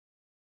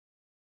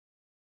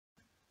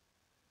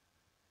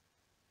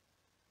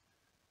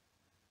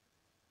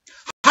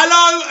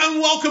and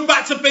welcome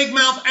back to Big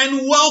Mouth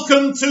and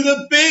welcome to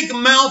the Big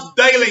Mouth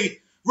Daily.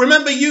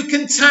 Remember, you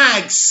can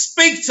tag,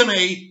 speak to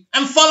me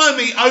and follow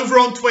me over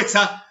on Twitter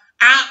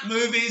at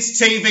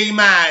Movies TV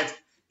Mad.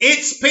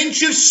 It's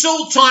pinch of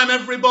salt time,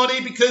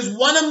 everybody, because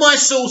one of my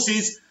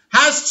sources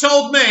has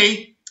told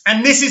me,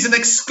 and this is an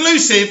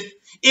exclusive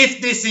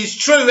if this is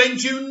true,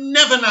 and you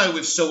never know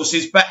with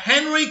sources, but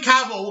Henry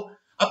Cavill,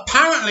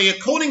 apparently,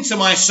 according to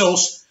my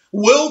source,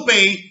 will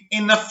be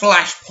in the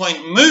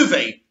Flashpoint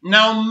movie.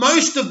 Now,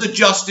 most of the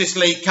Justice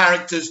League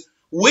characters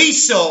we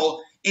saw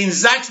in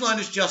Zack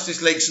Snyder's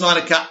Justice League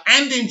Snyder Cut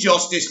and in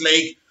Justice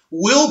League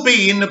will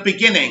be in the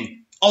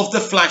beginning of the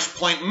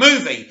Flashpoint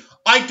movie.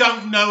 I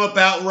don't know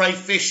about Ray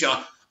Fisher.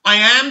 I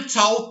am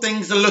told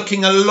things are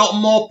looking a lot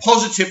more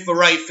positive for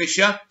Ray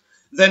Fisher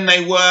than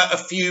they were a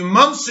few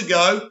months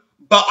ago,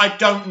 but I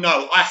don't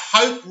know. I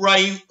hope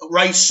Ray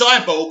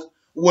Cyborg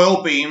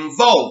will be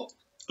involved.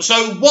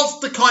 So what's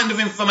the kind of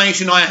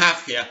information I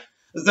have here?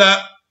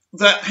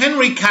 That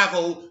Henry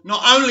Cavill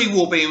not only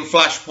will be in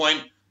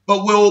Flashpoint,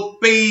 but will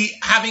be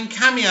having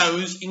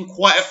cameos in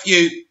quite a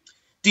few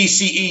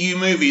DCEU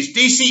movies.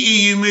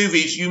 DCEU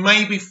movies you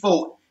maybe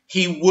thought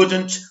he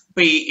wouldn't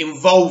be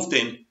involved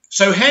in.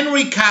 So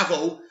Henry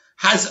Cavill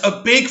has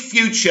a big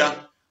future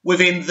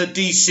within the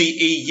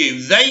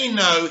DCEU. They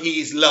know he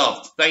is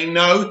loved. They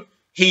know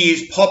he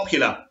is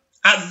popular.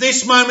 At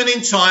this moment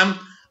in time,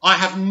 I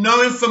have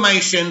no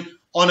information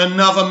on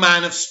another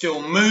Man of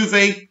Steel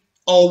movie,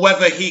 or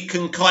whether he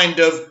can kind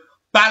of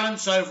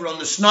balance over on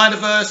the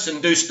Snyderverse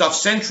and do stuff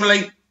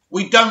centrally.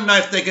 We don't know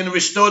if they're going to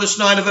restore the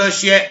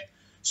Snyderverse yet,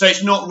 so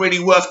it's not really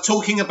worth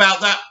talking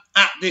about that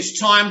at this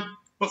time.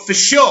 But for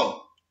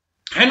sure,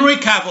 Henry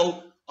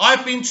Cavill,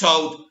 I've been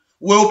told,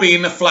 will be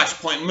in the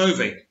Flashpoint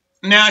movie.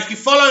 Now, if you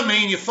follow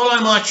me and you follow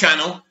my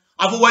channel,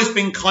 I've always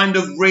been kind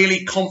of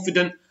really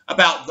confident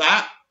about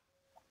that.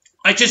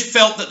 I just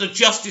felt that the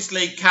Justice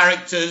League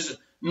characters,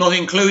 not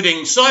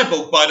including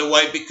Cyborg, by the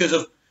way, because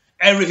of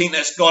everything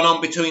that's gone on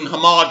between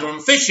Hamada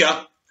and Fisher.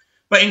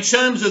 But in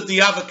terms of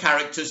the other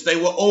characters, they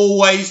were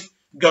always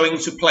going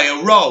to play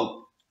a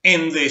role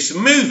in this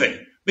movie.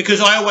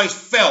 Because I always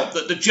felt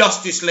that the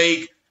Justice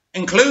League,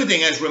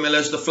 including Ezra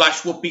Miller's The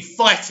Flash, would be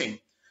fighting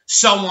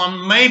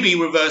someone, maybe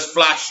Reverse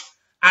Flash,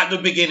 at the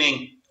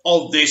beginning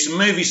of this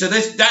movie. So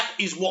that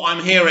is what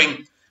I'm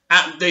hearing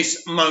at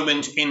this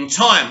moment in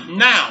time.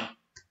 Now,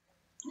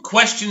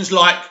 questions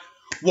like,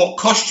 what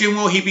costume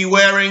will he be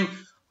wearing?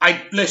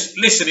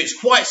 Listen, it's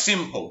quite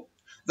simple.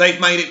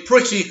 They've made it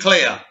pretty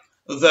clear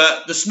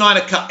that the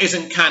Snyder Cut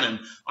isn't canon.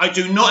 I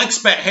do not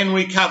expect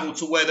Henry Cavill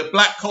to wear the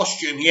black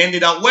costume he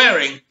ended up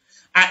wearing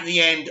at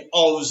the end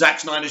of Zack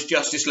Snyder's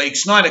Justice League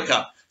Snyder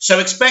Cut. So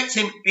expect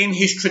him in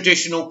his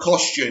traditional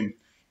costume.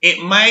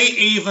 It may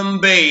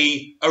even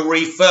be a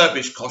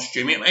refurbished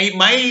costume. It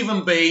may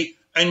even be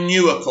a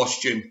newer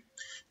costume.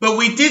 But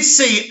we did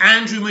see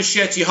Andrew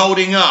Muschietti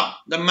holding up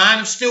the Man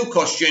of Steel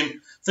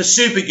costume for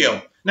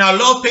Supergirl. Now, a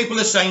lot of people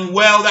are saying,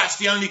 well, that's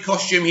the only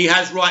costume he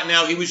has right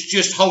now. He was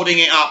just holding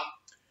it up.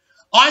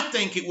 I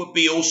think it would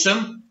be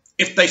awesome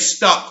if they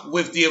stuck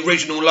with the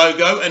original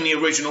logo and the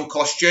original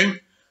costume.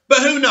 But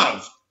who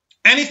knows?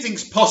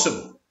 Anything's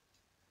possible.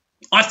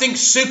 I think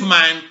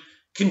Superman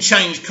can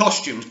change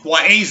costumes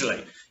quite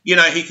easily. You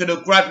know, he could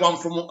have grabbed one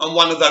from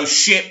one of those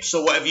ships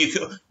or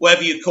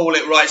whatever you call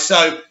it, right?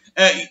 So,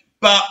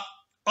 but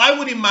I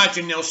would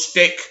imagine they'll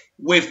stick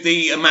with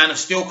the Man of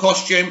Steel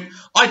costume.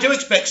 I do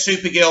expect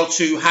Supergirl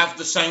to have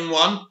the same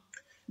one.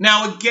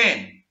 Now,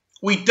 again,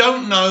 we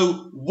don't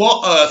know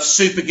what Earth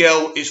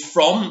Supergirl is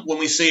from when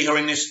we see her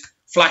in this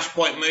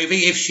Flashpoint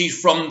movie. If she's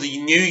from the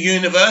new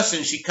universe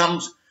and she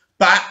comes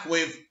back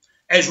with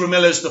Ezra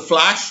Miller's The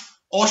Flash,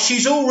 or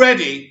she's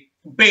already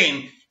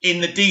been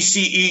in the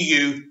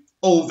DCEU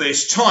all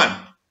this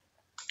time.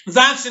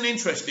 That's an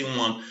interesting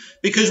one,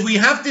 because we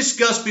have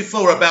discussed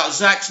before about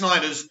Zack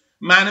Snyder's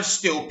Man of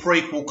Steel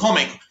prequel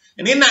comic.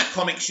 And in that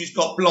comic, she's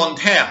got blonde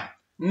hair.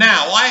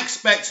 Now, I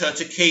expect her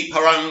to keep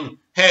her own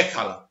hair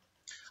colour.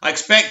 I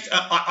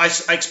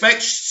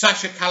expect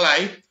Sasha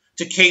Calais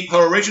to keep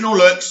her original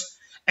looks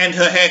and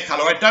her hair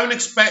colour. I don't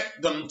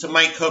expect them to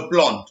make her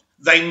blonde.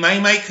 They may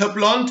make her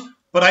blonde,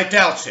 but I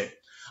doubt it.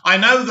 I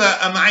know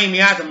that Amy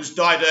Adams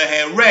dyed her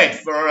hair red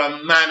for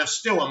Man of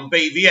Steel and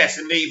BVS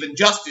and even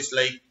Justice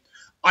League.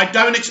 I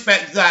don't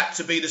expect that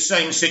to be the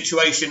same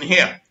situation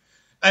here.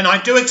 And I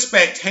do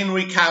expect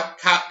Henry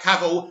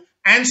Cavill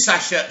and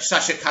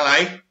Sasha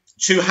Calais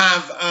to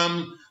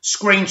have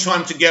screen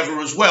time together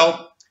as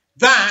well.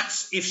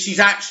 That's if she's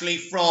actually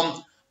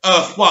from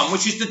Earth 1,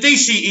 which is the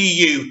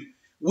DCEU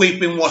we've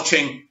been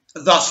watching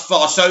thus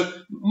far. So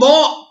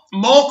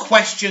more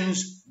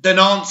questions than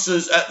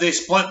answers at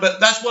this point, but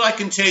that's what I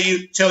can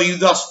tell you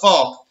thus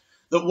far.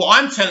 That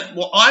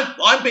what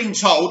I've been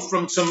told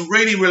from some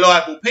really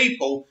reliable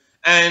people,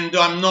 and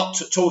I'm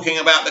not talking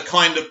about the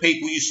kind of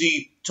people you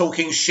see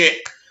talking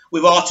shit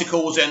with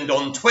articles and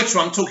on Twitter.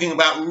 I'm talking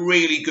about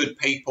really good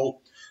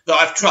people that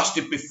I've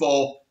trusted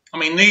before. I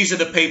mean, these are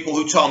the people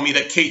who told me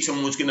that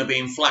Keaton was going to be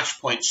in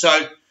Flashpoint.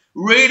 So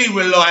really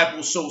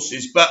reliable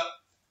sources. But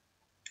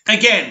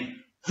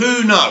again,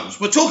 Who knows?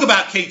 We'll talk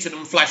about Keaton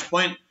and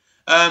Flashpoint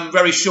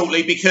very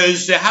shortly,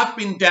 because there have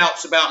been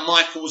doubts about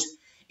Michael's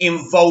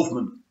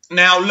involvement.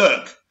 Now,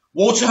 look,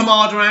 Walter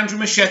Hamada and Andrew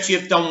Muschietti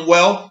have done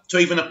well to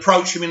even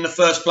approach him in the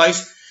first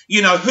place.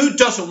 You know, who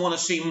doesn't want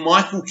to see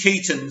Michael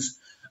Keaton's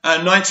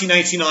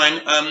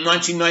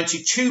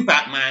 1992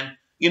 Batman,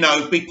 you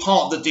know, be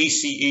part of the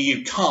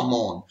DCEU? Come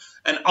on,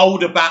 an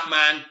older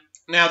Batman.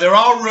 Now, there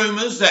are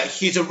rumours that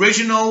his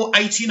original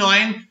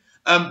 89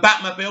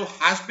 Batmobile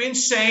has been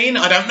seen.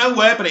 I don't know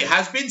where, but it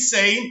has been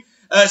seen.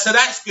 So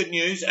that's good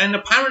news. And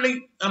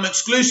apparently,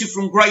 exclusive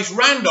from Grace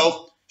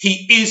Randolph,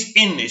 he is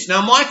in this.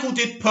 Now, Michael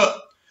did put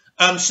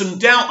some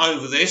doubt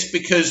over this,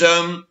 because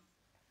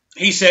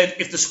he said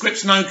if the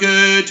script's no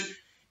good,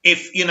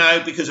 if, you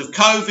know, because of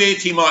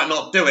COVID, he might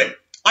not do it.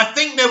 I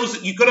think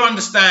you've got to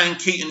understand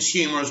Keaton's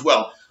humour as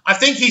well. I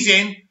think he's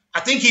in. I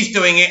think he's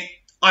doing it.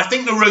 I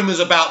think the rumours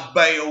about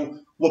Bale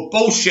were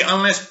bullshit,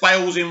 unless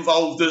Bale's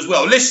involved as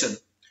well. Listen,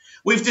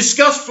 we've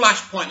discussed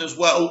Flashpoint as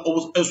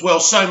well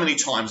so many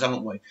times,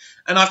 haven't we?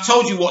 And I've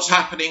told you what's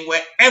happening,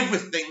 where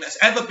everything that's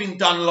ever been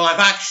done live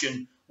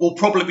action will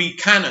probably be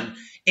canon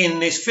in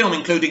this film,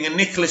 including a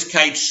Nicolas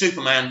Cage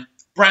Superman,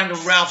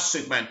 Brandon Routh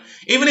Superman.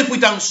 Even if we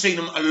don't see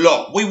them a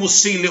lot, we will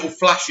see little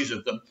flashes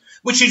of them,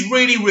 which is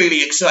really,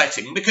 really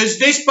exciting, because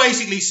this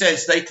basically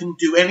says they can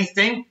do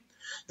anything.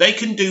 They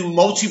can do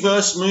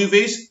multiverse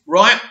movies,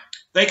 right?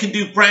 They can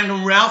do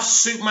Brandon Routh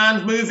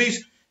Superman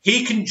movies.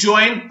 He can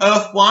join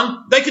Earth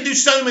 1. They can do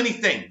so many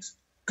things,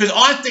 because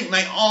I think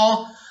they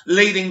are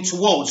leading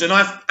towards, and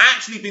I've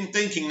actually been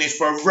thinking this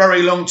for a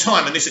very long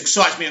time, and this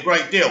excites me a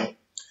great deal,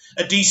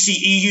 a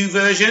DCEU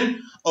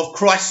version of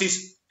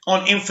Crisis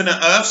on Infinite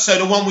Earths. So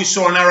the one we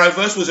saw in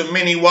Arrowverse was a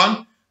mini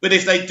one, but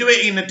if they do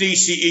it in the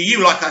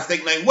DCEU, like I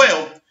think they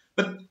will,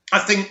 but I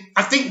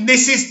think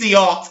this is the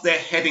arc they're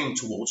heading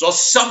towards, or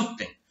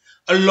something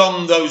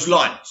along those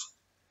lines,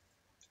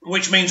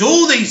 which means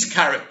all these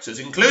characters,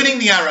 including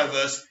the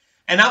Arrowverse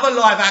and other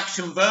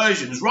live-action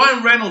versions,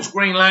 Ryan Reynolds'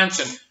 Green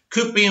Lantern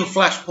could be in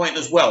Flashpoint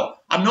as well.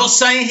 I'm not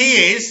saying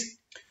he is,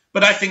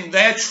 but I think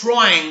they're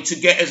trying to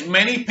get as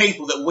many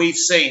people that we've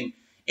seen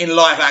in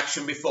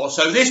live-action before.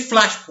 So this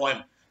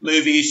Flashpoint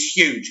movie is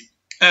huge.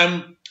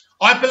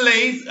 I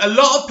believe a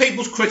lot of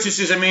people's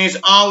criticism is,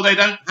 oh, they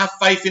don't have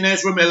faith in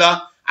Ezra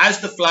Miller as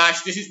the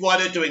Flash. This is why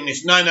they're doing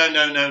this.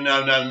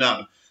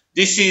 No.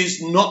 This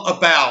is not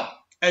about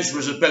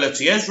Ezra's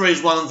ability. Ezra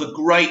is one of the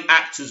great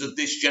actors of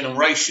this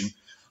generation.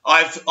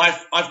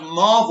 I've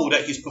marvelled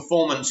at his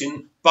performance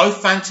in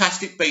both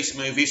Fantastic Beasts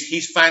movies.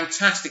 He's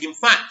fantastic. In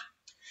fact,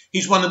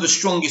 he's one of the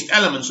strongest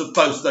elements of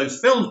both those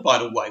films, by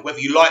the way, whether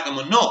you like them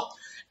or not.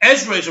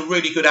 Ezra is a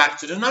really good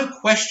actor. There's no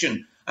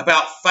question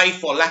about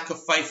faith or lack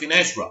of faith in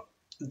Ezra.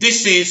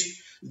 This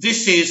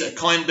is a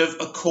kind of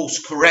a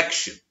course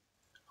correction.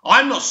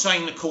 I'm not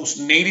saying the course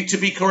needed to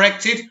be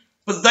corrected,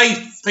 but they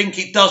think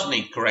it does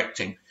need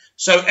correcting.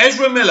 So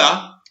Ezra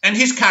Miller and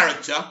his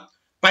character,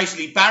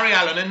 basically Barry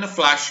Allen and the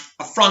Flash,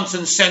 are front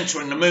and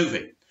centre in the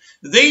movie.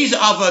 These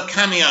other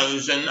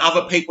cameos and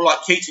other people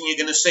like Keaton you're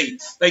going to see,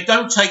 they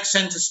don't take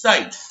centre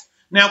stage.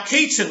 Now,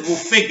 Keaton will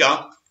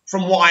figure,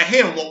 from what I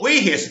hear and what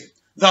we hear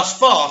thus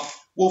far,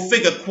 will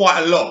figure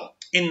quite a lot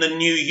in the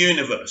new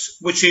universe,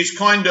 which is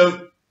kind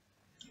of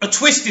a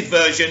twisted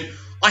version,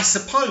 I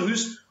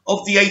suppose,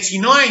 of the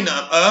 89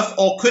 Earth,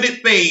 or could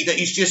it be that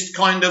he's just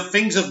kind of,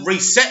 things have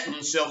reset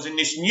themselves in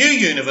this new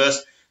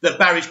universe that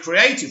Barry's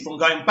created, from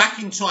going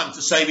back in time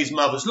to save his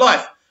mother's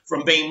life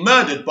from being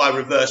murdered by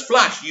Reverse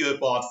Flash,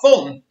 Eobard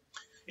Thawne.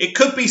 It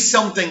could be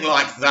something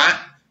like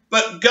that,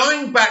 but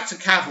going back to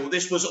Cavill,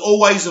 this was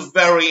always a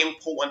very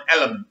important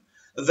element,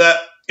 that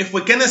if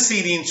we're going to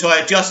see the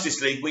entire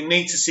Justice League, we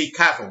need to see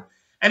Cavill.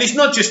 And it's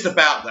not just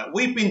about that.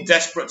 We've been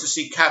desperate to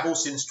see Cavill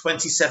since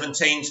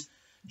 2017's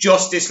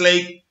Justice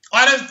League.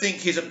 I don't think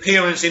his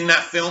appearance in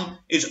that film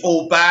is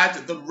all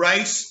bad. The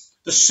race,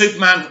 the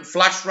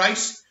Superman-Flash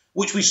race,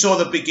 which we saw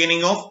the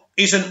beginning of,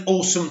 is an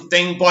awesome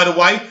thing, by the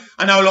way.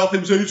 I know a lot of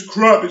people say,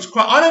 it's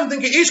crap. I don't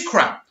think it is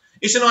crap.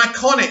 It's an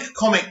iconic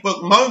comic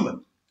book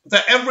moment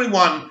that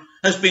everyone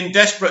has been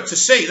desperate to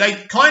see. They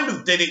kind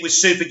of did it with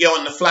Supergirl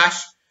and the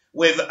Flash,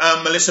 with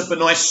Melissa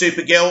Benoist's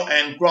Supergirl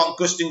and Grant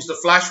Gustin's The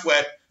Flash,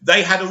 where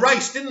they had a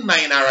race, didn't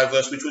they, in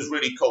Arrowverse, which was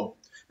really cool.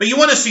 But you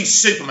want to see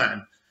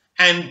Superman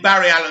and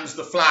Barry Allen's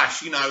The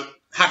Flash, you know,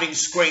 having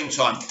screen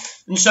time.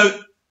 And so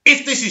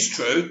if this is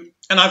true,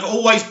 and I've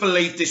always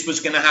believed this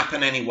was going to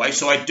happen anyway,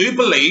 so I do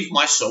believe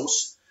my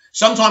source.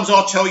 Sometimes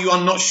I'll tell you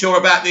I'm not sure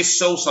about this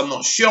source, I'm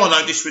not sure,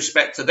 no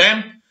disrespect to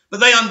them, but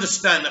they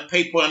understand that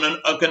people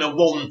are going to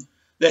warn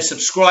their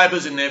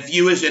subscribers and their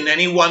viewers and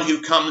anyone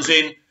who comes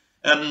in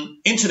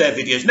into their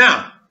videos.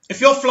 Now, if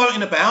you're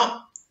floating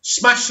about,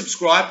 smash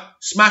subscribe,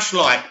 smash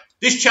like.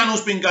 This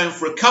channel's been going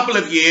for a couple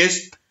of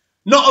years.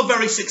 Not a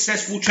very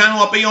successful channel,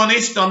 I'll be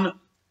honest. I'm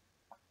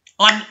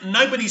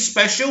nobody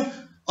special.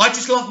 I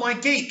just love my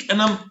geek,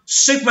 and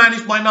Superman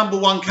is my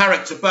 #1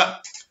 character.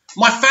 But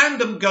my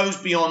fandom goes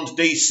beyond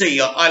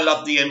DC. I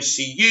love the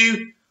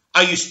MCU.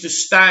 I used to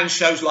stand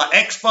shows like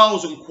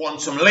X-Files and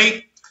Quantum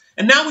Leap.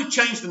 And now we've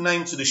changed the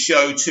name to the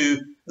show to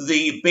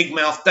the Big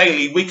Mouth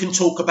Daily. We can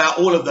talk about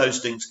all of those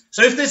things.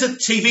 So if there's a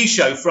TV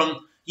show from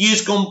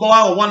years gone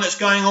by or one that's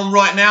going on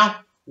right now,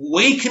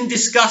 we can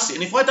discuss it.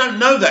 And if I don't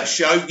know that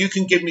show, you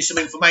can give me some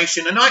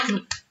information and I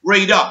can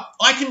read up.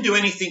 I can do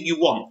anything you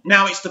want.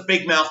 Now it's the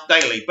Big Mouth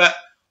Daily. But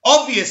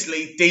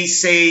obviously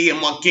DC and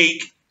my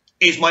geek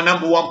is my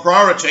 #1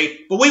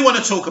 priority. But we want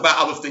to talk about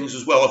other things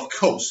as well, of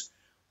course.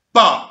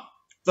 But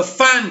the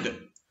fandom.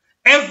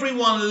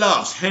 Everyone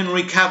loves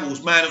Henry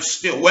Cavill's Man of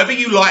Steel. Whether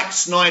you like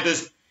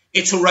Snyder's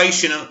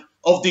iteration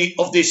of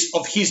his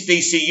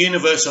DC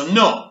universe or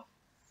not,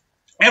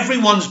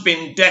 everyone's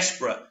been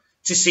desperate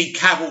to see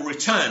Cavill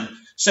return.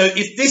 So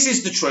if this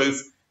is the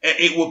truth,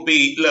 it would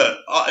be, look,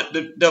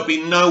 there'll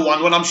be no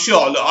one, well, I'm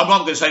sure, look, I'm not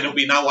going to say there'll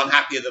be no one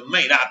happier than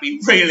me. That'd be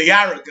really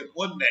arrogant,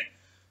 wouldn't it?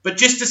 But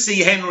just to see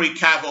Henry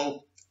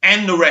Cavill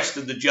and the rest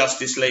of the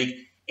Justice League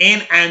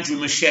in Andrew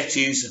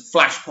Muschietti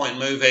Flashpoint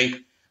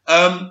movie.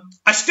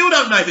 I still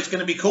don't know if it's going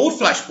to be called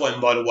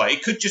Flashpoint, by the way.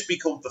 It could just be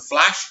called The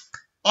Flash.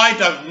 I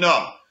don't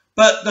know.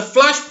 But the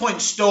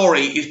Flashpoint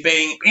story is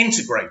being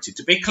integrated.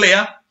 To be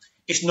clear,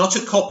 it's not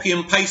a copy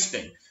and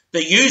pasting.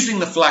 They're using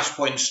the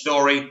Flashpoint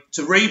story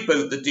to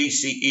reboot the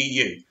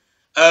DCEU.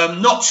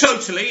 Not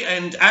totally,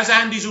 and as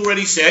Andy's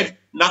already said,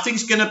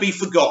 nothing's going to be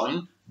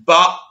forgotten,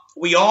 but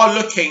we are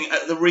looking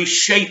at the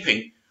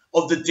reshaping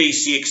of the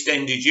DC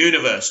Extended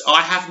Universe.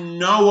 I have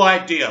no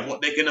idea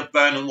what they're going to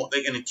burn and what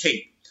they're going to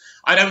keep.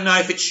 I don't know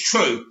if it's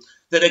true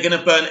that they're going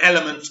to burn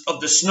elements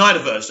of the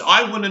Snyderverse.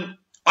 I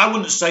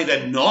wouldn't say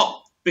they're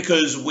not,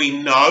 because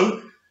we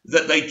know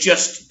that they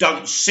just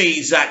don't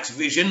see Zack's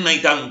vision. They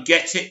don't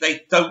get it.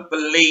 They don't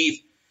believe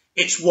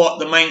it's what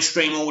the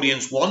mainstream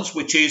audience wants,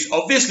 which is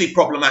obviously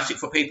problematic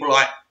for people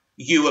like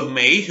you and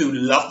me who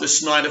love the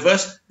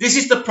Snyderverse. This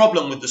is the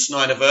problem with the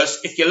Snyderverse.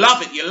 If you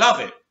love it, you love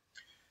it.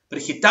 But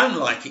if you don't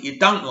like it, you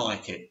don't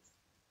like it.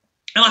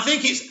 And I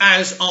think it's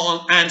as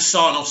Ann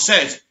Sarnoff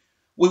says,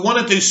 we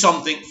want to do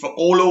something for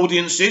all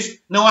audiences.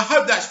 Now, I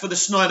hope that's for the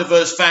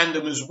Snyderverse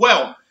fandom as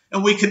well.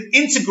 And we can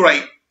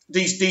integrate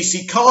these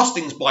DC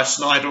castings by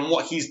Snyder and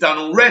what he's done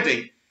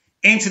already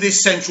into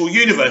this central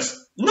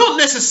universe. Not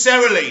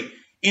necessarily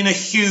in a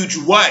huge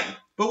way.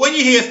 But when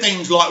you hear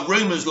things like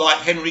rumours like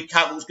Henry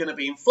Cavill's going to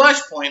be in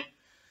Flashpoint,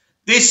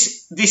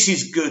 this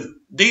is good.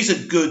 These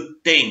are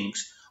good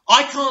things.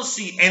 I can't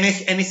see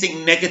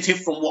anything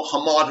negative from what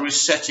Hamada is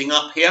setting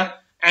up here.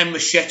 And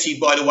Muschietti,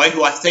 by the way,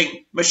 who I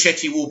think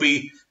Muschietti will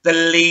be the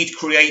lead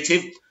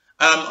creative.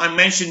 I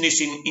mentioned this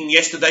in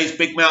yesterday's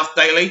Big Mouth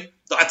Daily,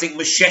 that I think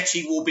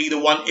Muschietti will be the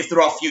one, if there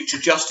are future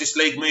Justice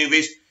League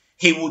movies,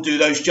 he will do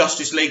those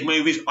Justice League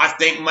movies. I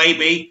think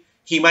maybe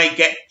he may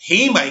get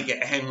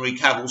a Henry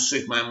Cavill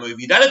Superman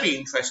movie. That'd be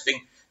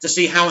interesting to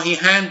see how he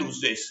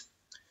handles this.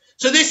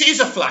 So this is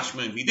a Flash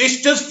movie.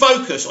 This does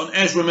focus on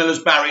Ezra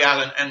Miller's Barry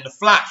Allen and the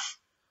Flash.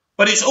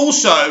 But it's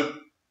also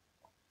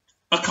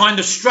a kind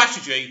of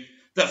strategy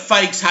that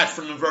Feigs had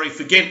from the very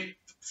beginning.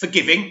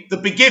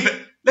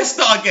 Let's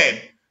start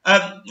again.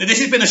 This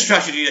has been a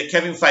strategy that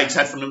Kevin Feigs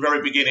had from the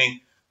very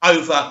beginning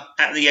over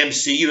at the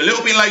MCU. A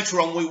little bit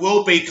later on, we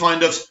will be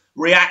kind of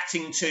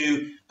reacting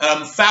to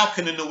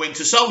Falcon and the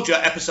Winter Soldier,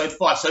 episode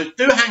 5. So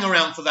do hang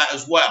around for that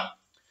as well.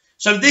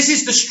 So this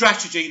is the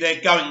strategy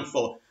they're going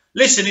for.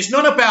 Listen, it's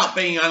not about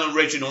being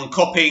unoriginal and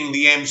copying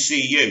the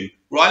MCU,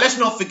 right? Let's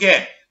not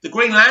forget, the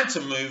Green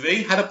Lantern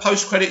movie had a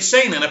post-credit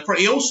scene, and a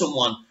pretty awesome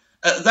one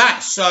at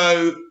that.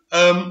 So,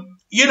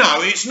 you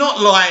know, it's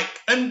not like,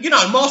 and, you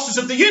know, Masters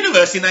of the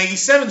Universe in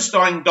 87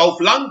 starring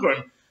Dolph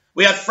Lundgren.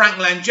 We had Frank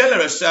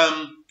Langella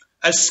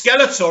as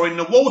Skeletor in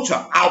the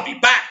water. I'll be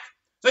back.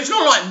 So it's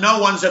not like no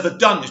one's ever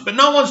done this, but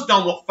no one's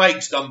done what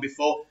Feig's done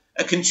before,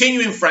 a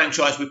continuing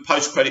franchise with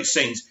post-credit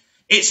scenes.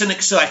 It's an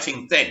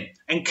exciting thing,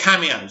 and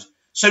cameos.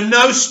 So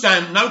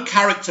no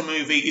character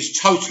movie is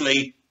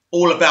totally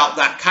all about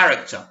that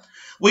character.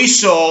 We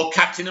saw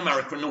Captain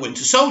America and the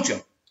Winter Soldier.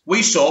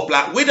 We saw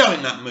Black Widow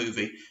in that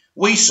movie.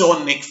 We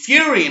saw Nick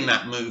Fury in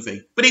that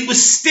movie. But it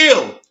was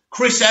still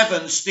Chris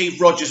Evans,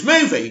 Steve Rogers'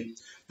 movie.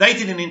 They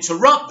didn't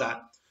interrupt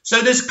that.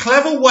 So there's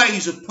clever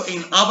ways of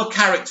putting other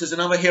characters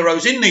and other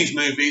heroes in these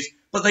movies,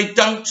 but they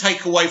don't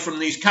take away from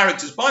these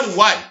characters. By the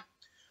way,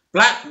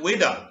 Black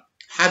Widow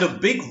had a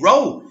big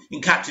role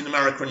in Captain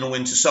America and the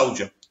Winter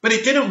Soldier, but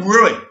it didn't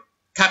ruin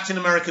Captain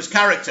America's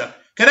character.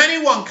 Can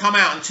anyone come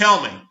out and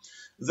tell me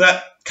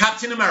that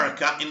Captain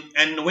America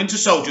and the Winter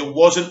Soldier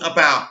wasn't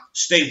about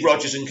Steve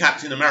Rogers and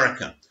Captain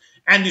America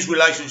and his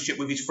relationship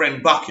with his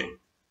friend Bucky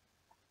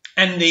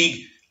and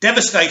the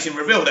devastating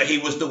reveal that he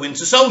was the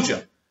Winter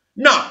Soldier?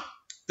 No,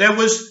 there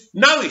was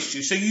no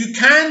issue. So you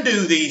can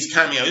do these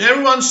cameos.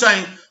 Everyone's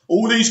saying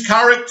all these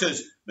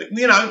characters,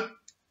 you know,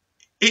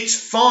 it's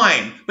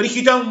fine. But if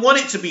you don't want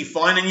it to be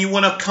fine and you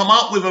want to come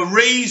up with a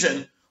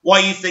reason why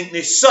you think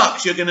this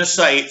sucks, you're going to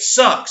say it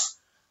sucks.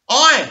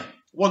 I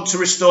want to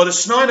restore the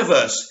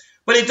Snyderverse,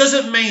 but it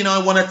doesn't mean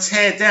I want to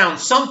tear down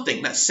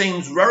something that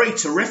seems very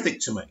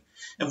terrific to me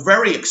and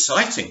very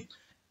exciting.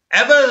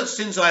 Ever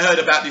since I heard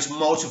about this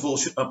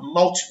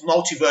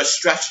multiverse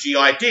strategy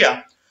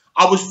idea,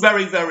 I was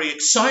very, very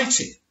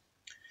excited.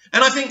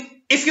 And I think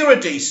if you're a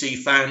DC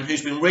fan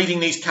who's been reading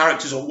these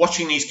characters or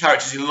watching these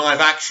characters in live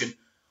action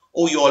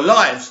all your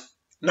lives,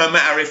 no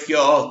matter if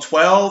you're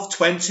 12,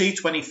 20,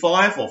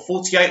 25 or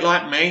 48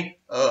 like me,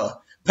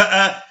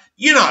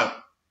 you know,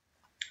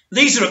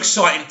 these are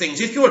exciting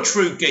things. If you're a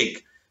true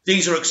geek,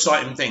 these are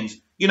exciting things.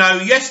 You know,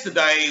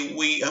 yesterday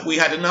we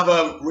had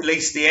another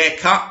Release the Air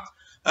Cut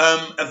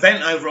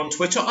event over on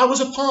Twitter. I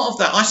was a part of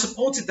that. I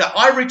supported that.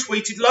 I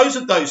retweeted loads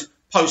of those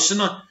posts,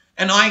 and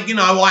I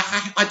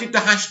did the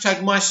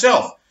hashtag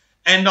myself.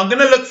 And I'm going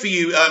to look for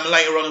you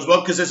later on as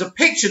well, because there's a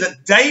picture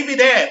that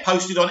David Ayer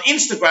posted on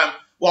Instagram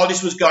while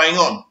this was going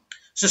on.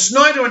 So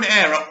Snyder and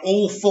Ayer are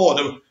all for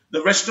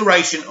the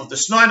restoration of the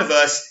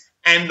Snyderverse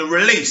and the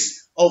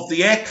release of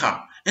the Ayer Cut.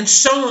 And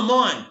so am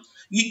I.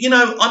 You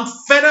know, I'm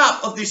fed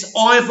up of this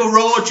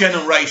either-or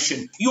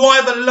generation. You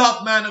either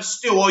love Man of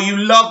Steel or you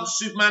love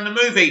Superman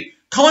the movie.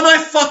 Can't I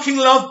fucking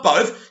love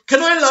both?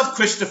 Can I love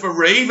Christopher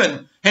Reeve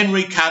and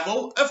Henry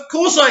Cavill? Of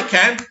course I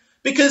can,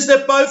 because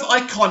they're both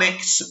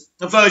iconic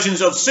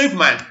versions of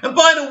Superman. And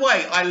by the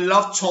way, I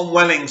love Tom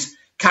Welling's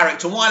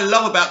character. What I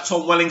love about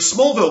Tom Welling's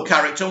Smallville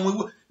character,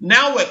 and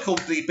now we're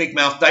called the Big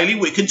Mouth Daily,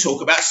 we can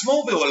talk about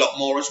Smallville a lot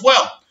more as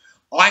well.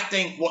 I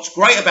think what's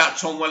great about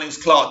Tom Welling's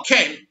Clark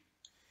Kent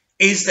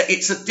is that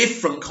it's a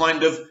different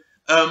kind of,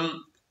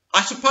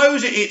 I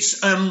suppose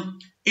it's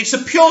a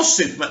pure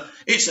Superman.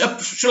 It's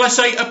shall I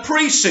say, a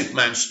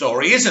pre-Superman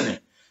story, isn't it?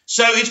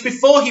 So it's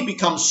before he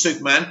becomes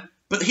Superman,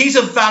 but he's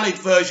a valid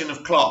version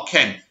of Clark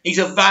Kent. He's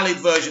a valid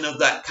version of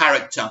that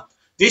character.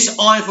 This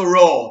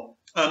either-or,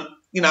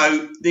 you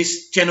know,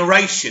 this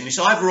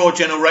either-or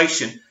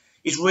generation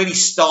is really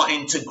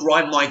starting to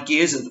grind my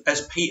gears,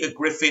 as Peter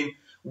Griffin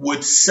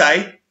would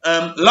say.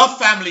 Love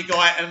Family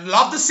Guy and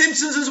love The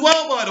Simpsons as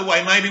well, by the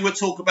way. Maybe we'll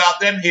talk about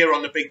them here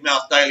on the Big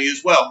Mouth Daily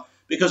as well,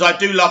 because I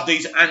do love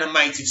these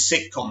animated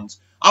sitcoms.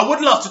 I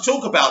would love to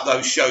talk about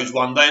those shows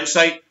one day and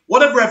say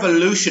what a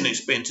revolution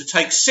it's been to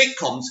take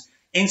sitcoms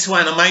into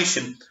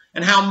animation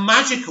and how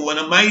magical and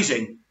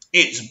amazing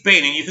it's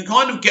been. And you can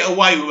kind of get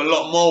away with a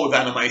lot more with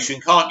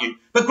animation, can't you?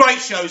 But great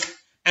shows,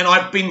 and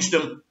I binged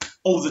them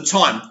all the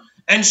time.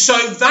 And so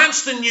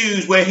that's the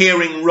news we're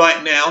hearing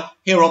right now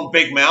here on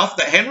Big Mouth,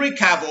 that Henry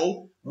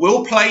Cavill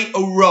will play a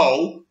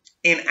role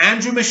in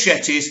Andrew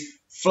Machete's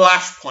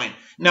Flashpoint.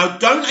 Now,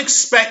 don't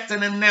expect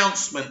an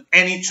announcement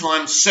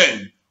anytime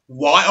soon.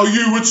 Why? Oh,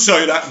 you would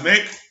say that,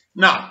 Mick.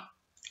 No,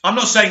 I'm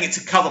not saying it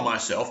to cover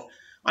myself.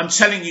 I'm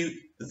telling you,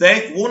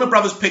 Warner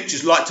Brothers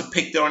Pictures like to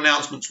pick their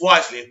announcements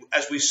wisely,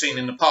 as we've seen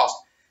in the past.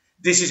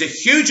 This is a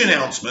huge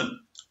announcement.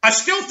 I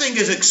still think,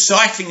 as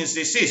exciting as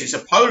this is, it's a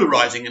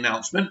polarizing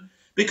announcement,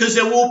 because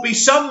there will be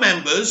some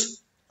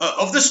members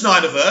of the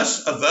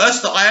Snyderverse, a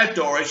verse that I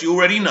adore, as you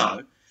already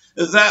know,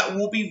 that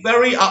will be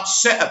very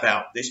upset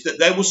about this, that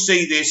they will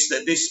see this,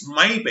 that this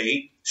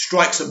maybe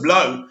strikes a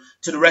blow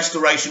to the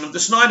restoration of the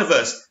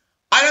Snyderverse.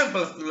 I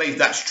don't believe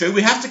that's true.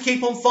 We have to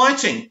keep on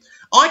fighting.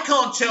 I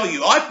can't tell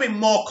you, I've been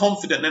more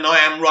confident than I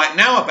am right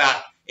now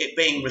about it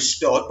being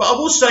restored, but I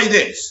will say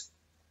this.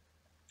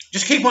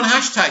 Just keep on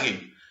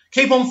hashtagging.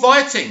 Keep on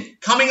fighting,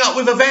 coming up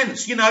with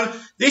events. You know,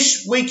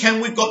 this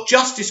weekend we've got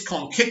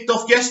JusticeCon, kicked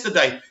off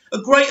yesterday.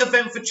 A great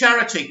event for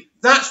charity.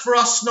 That's for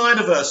us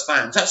Snyderverse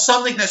fans. That's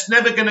something that's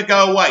never going to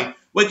go away.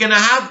 We're going to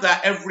have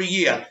that every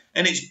year,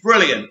 and it's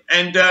brilliant.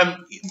 And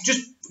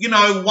just, you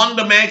know,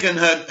 Wonder Meg and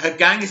her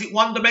gang, is it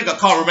Wonder Meg? I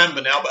can't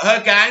remember now, but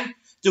her gang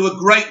do a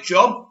great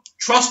job,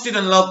 trusted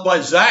and loved by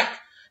Zack.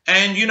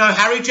 And, you know,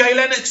 Harry J.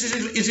 Lennox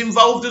is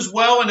involved as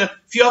well, and a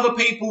few other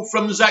people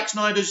from Zack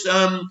Snyder's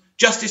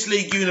Justice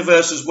League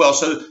universe as well.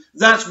 So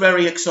that's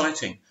very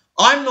exciting.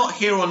 I'm not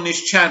here on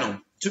this channel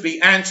to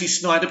be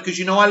anti-Snyder, because,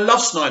 you know, I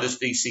love Snyder's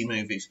DC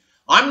movies.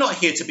 I'm not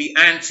here to be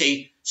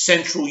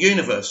anti-Central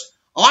Universe.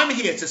 I'm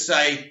here to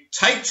say,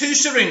 take 2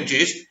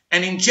 syringes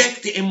and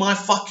inject it in my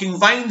fucking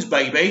veins,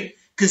 baby,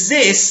 because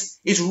this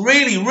is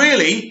really,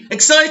 really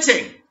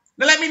exciting.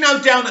 Now, let me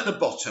know down at the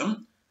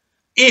bottom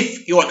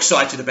if you're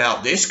excited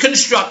about this,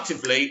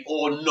 constructively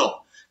or not.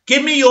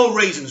 Give me your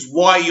reasons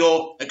why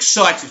you're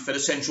excited for the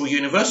Central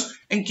Universe,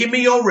 and give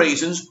me your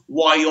reasons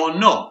why you're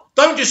not.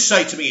 Don't just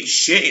say to me it's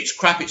shit, it's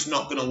crap, it's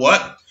not going to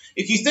work.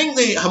 If you think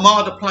the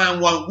Hamada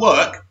plan won't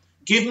work,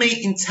 give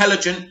me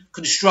intelligent,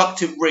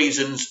 constructive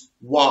reasons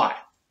why.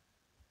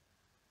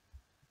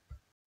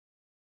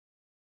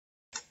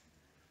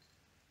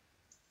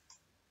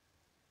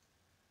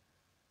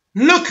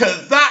 Look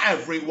at that,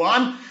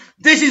 everyone.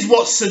 This is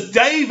what Sir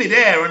David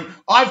Ayer, and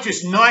I've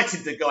just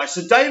knighted the guy.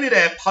 Sir David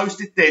Ayer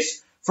posted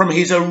this from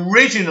his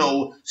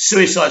original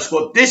Suicide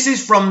Squad. This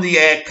is from the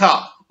Ayer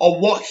cut,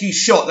 or what he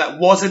shot that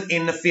wasn't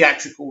in the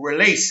theatrical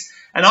release.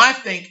 And I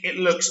think it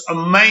looks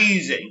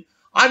amazing.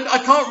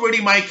 I can't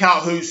really make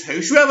out who's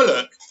who. Should we have a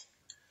look?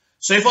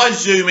 So if I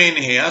zoom in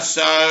here,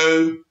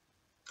 so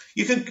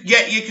you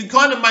can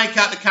kind of make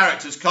out the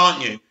characters,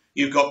 can't you?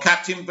 You've got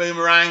Captain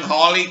Boomerang,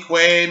 Harley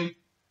Quinn.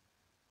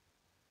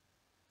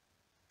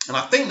 And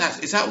I think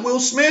is that Will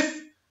Smith?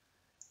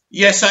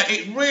 Yes,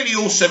 it's really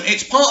awesome.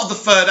 It's part of the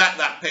third act,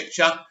 that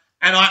picture.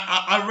 And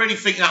I really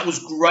think that was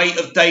great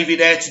of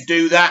David Ayer to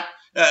do that.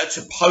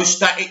 to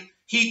post that.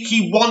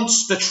 He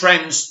wants the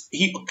trends.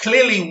 He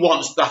clearly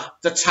wants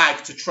the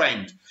tag to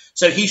trend.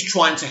 So he's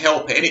trying to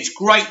help it. And it's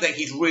great that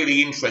he's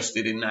really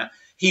interested in that.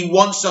 He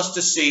wants us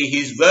to see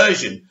his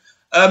version.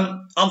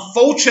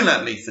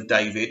 Unfortunately for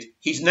David,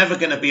 he's never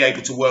going to be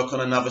able to work on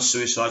another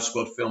Suicide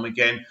Squad film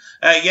again.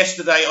 On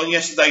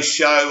yesterday's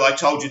show, I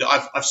told you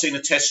that I've seen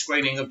a test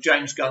screening of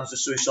James Gunn's The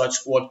Suicide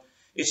Squad.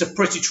 It's a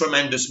pretty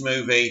tremendous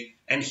movie,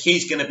 and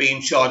he's going to be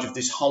in charge of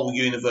this whole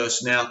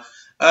universe now,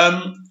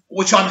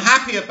 which I'm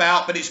happy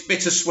about, but it's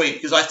bittersweet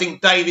because I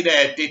think David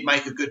Ayer did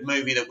make a good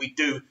movie that we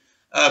do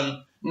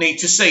need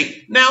to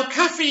see. Now,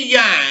 Kathy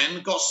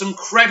Yan got some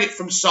credit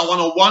from someone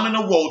or won an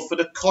award for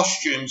the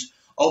costumes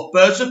of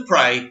Birds of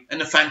Prey and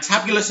the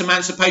fantabulous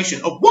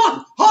emancipation of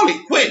one Harley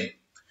Quinn.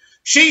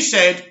 She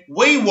said,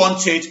 we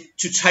wanted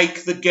to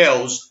take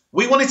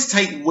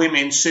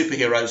women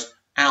superheroes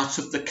out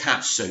of the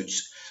cat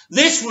suits.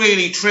 This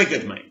really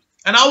triggered me.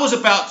 And I was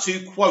about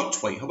to quote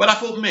tweet her, but I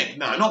thought, Mick,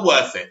 no, not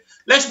worth it.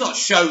 Let's not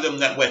show them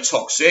that we're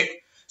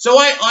toxic. So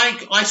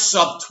I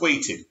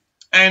subtweeted.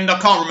 And I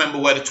can't remember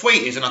where the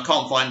tweet is, and I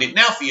can't find it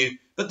now for you.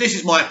 But this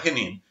is my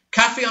opinion.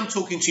 Kathy, I'm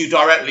talking to you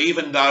directly,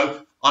 even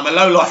though I'm a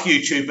low-life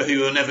YouTuber who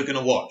you're never going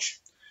to watch.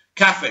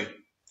 Kathy,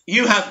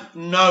 you have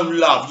no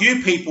love.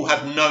 You people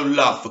have no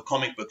love for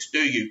comic books, do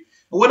you?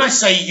 And when I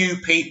say you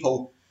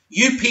people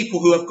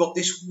who have got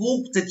this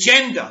warped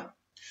agenda.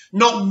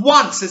 Not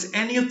once has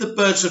any of the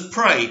Birds of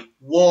Prey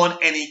worn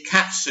any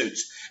cat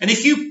suits. And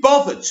if you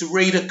bothered to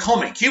read a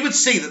comic, you would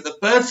see that the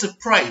Birds of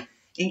Prey,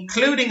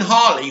 including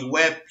Harley,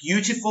 wear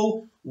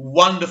beautiful,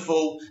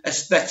 wonderful,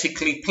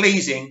 aesthetically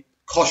pleasing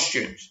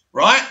costumes,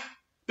 right?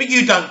 But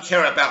you don't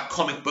care about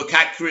comic book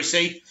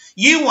accuracy.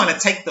 You want to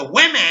take the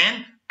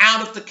women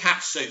out of the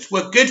cat suits.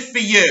 Well, good for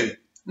you.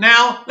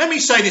 Now, let me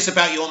say this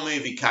about your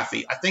movie,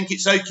 Kathy. I think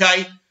it's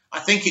okay. I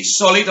think it's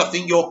solid. I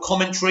think your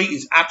commentary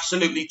is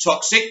absolutely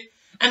toxic.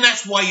 And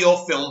that's why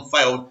your film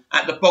failed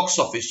at the box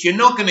office. You're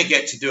not going to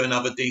get to do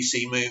another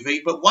DC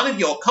movie. But one of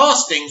your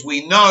castings,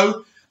 we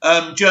know,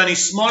 Journey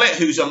Smollett,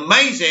 who's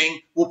amazing,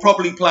 will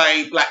probably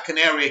play Black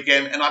Canary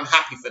again. And I'm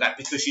happy for that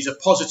because she's a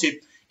positive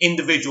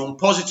individual. And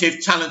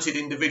positive, talented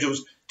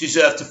individuals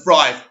deserve to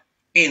thrive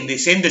in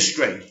this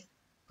industry.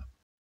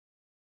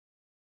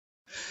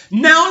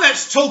 Now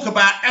let's talk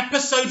about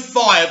episode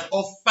 5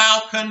 of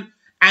Falcon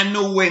and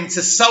the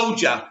Winter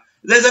Soldier.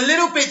 There's a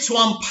little bit to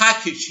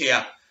unpackage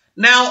here.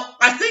 Now,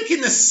 I think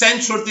in the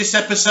centre of this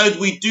episode,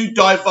 we do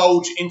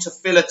divulge into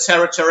filler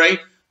territory,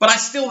 but I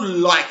still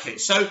like it.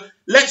 So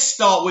let's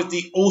start with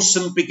the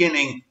awesome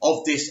beginning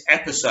of this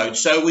episode.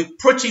 So we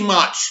pretty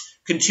much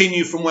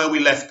continue from where we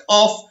left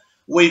off.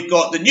 We've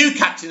got the new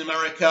Captain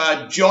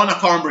America, John. I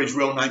can't remember his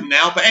real name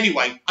now, but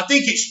anyway, I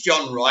think it's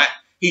John, right?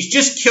 He's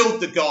just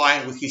killed the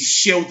guy with his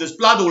shield. There's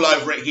blood all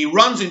over it. He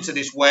runs into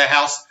this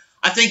warehouse.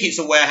 I think it's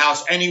a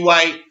warehouse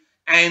anyway.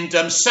 And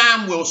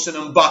Sam Wilson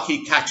and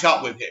Bucky catch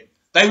up with him.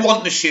 They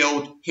want the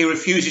shield. He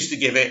refuses to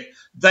give it.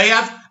 They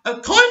have a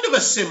kind of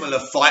a similar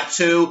fight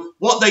to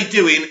what they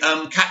do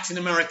in Captain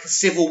America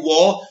Civil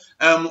War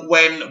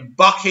when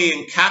Bucky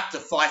and Cap are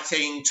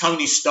fighting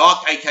Tony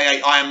Stark,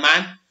 a.k.a. Iron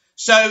Man.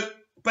 So,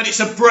 but it's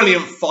a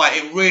brilliant fight.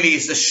 It really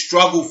is the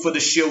struggle for the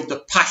shield,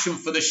 the passion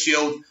for the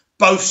shield.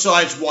 Both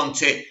sides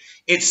want it.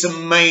 It's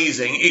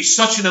amazing. It's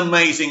such an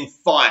amazing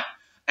fight.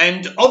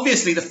 And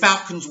obviously the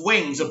Falcon's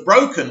wings are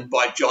broken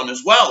by John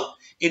as well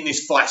in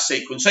this fight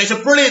sequence. So it's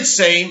a brilliant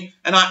scene.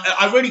 And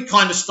I really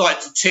kind of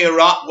started to tear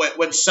up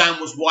when Sam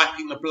was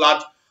wiping the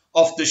blood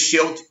off the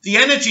shield. The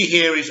energy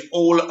here is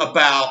all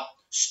about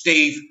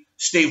Steve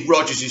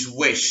Rogers'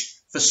 wish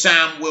for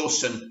Sam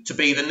Wilson to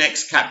be the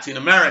next Captain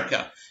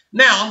America.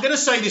 Now, I'm going to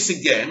say this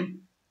again,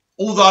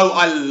 although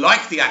I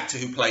like the actor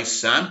who plays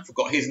Sam.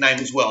 Forgot his name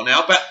as well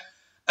now.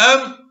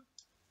 But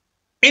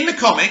in the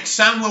comics,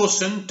 Sam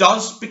Wilson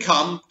does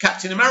become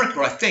Captain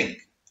America, I think.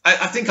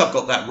 I think I've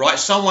got that right.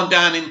 Someone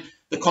down in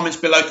the comments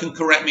below can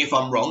correct me if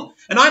I'm wrong.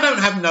 And I don't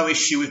have no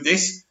issue with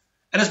this.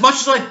 And as much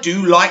as I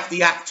do like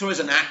the actor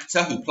as an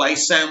actor who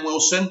plays Sam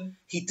Wilson,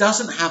 he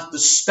doesn't have the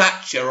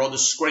stature or the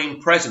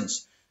screen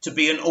presence to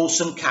be an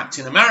awesome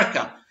Captain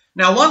America.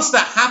 Now, once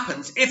that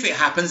happens, if it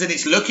happens, and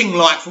it's looking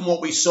like from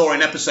what we saw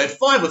in episode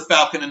 5 of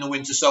Falcon and the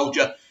Winter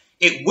Soldier,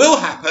 it will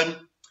happen,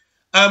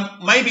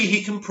 maybe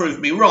he can prove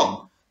me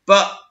wrong.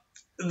 But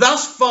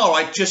thus far,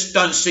 I just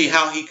don't see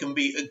how he can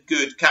be a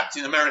good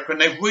Captain America.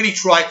 And they've really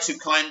tried to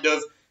kind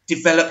of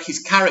develop his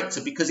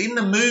character, because in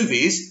the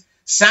movies,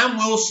 Sam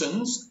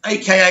Wilson's,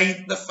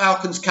 a.k.a. the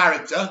Falcon's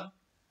character,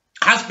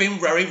 has been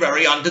very,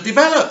 very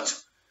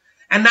underdeveloped.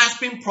 And that's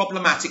been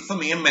problematic for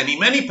me and many,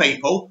 many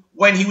people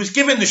when he was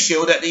given the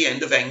shield at the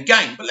end of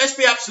Endgame. But let's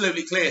be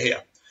absolutely clear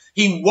here.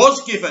 He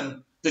was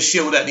given the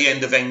shield at the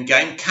end of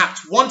Endgame. Cap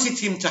wanted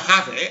him to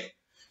have it.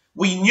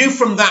 We knew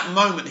from that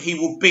moment he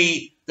will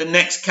be the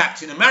next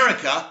Captain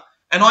America.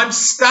 And I'm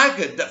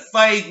staggered that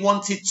Feige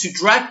wanted to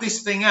drag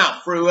this thing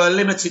out through a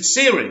limited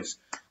series.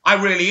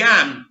 I really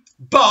am.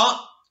 But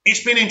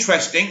it's been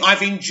interesting.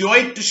 I've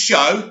enjoyed the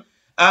show.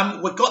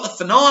 We've got the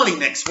finale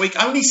next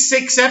week. Only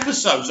 6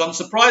 episodes. I'm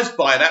surprised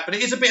by that, but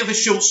it is a bit of a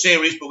short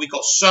series, but we've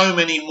got so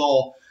many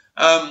more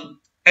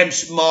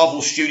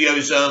Marvel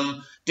Studios,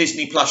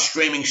 Disney Plus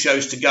streaming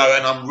shows to go,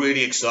 and I'm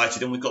really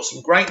excited. And we've got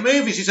some great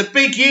movies. It's a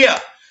big year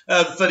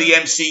for the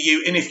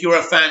MCU, and if you're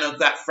a fan of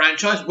that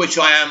franchise, which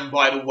I am,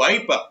 by the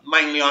way, but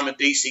mainly I'm a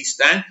DC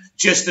stan,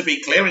 just to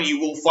be clear, and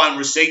you will find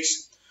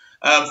receipts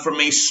from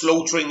me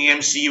slaughtering the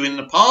MCU in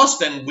the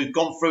past, and we've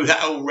gone through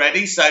that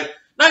already, so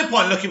no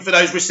point looking for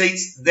those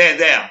receipts. They're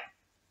there.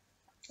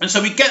 And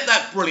so we get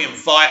that brilliant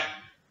fight,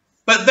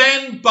 but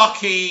then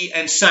Bucky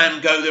and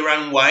Sam go their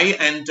own way,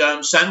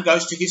 and Sam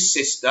goes to his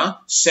sister,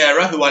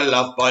 Sarah, who I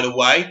love, by the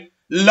way.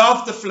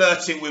 Love the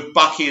flirting with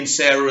Bucky and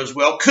Sarah as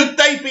well. Could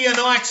they be an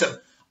item?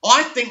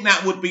 I think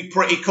that would be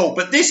pretty cool.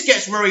 But this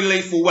gets very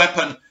Lethal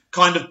Weapon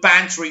kind of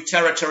bantery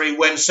territory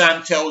when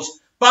Sam tells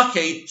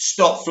Bucky,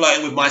 stop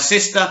flirting with my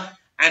sister.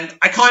 And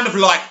I kind of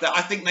like that.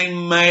 I think they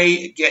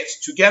may get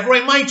together.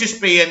 It may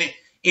just be an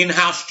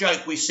in-house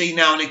joke we see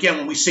now and again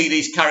when we see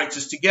these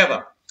characters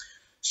together.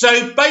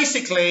 So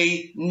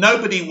basically,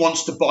 nobody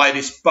wants to buy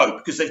this boat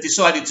because they've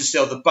decided to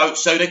sell the boat.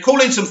 So they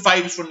call in some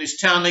favours from this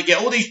town. They get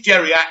all these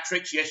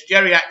geriatrics, yes,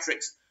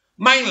 geriatrics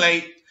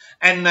mainly,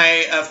 and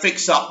they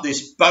fix up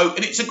this boat.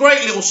 And it's a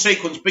great little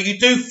sequence, but you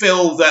do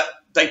feel that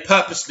they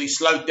purposely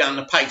slowed down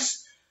the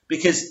pace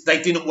because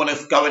they didn't want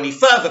to go any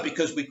further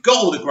because we've got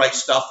all the great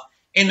stuff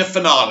in the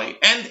finale.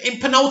 And in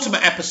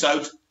penultimate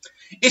episodes,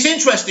 it's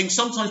interesting.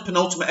 Sometimes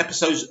penultimate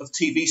episodes of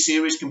TV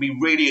series can be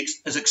really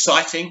as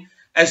exciting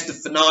as the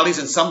finales,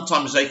 and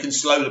sometimes they can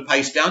slow the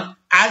pace down,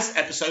 as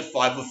episode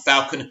 5 of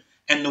Falcon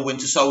and the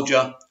Winter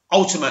Soldier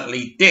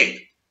ultimately did.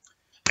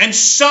 And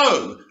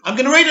so, I'm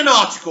going to read an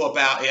article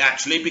about it,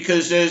 actually,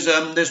 because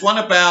there's one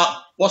about,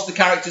 what's the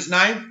character's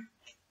name?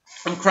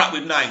 I'm crap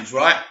with names,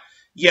 right?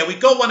 Yeah, we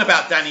got one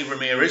about Danny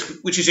Ramirez,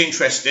 which is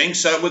interesting.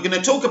 So we're going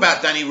to talk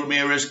about Danny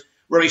Ramirez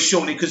very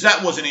shortly, because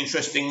that was an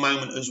interesting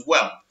moment as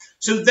well.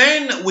 So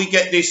then we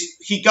get this,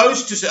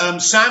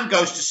 Sam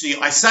goes to see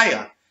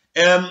Isaiah,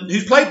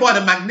 who's played by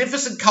the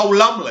magnificent Cole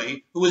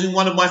Lumley, who was in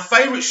one of my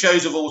favourite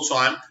shows of all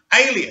time,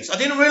 Alias. I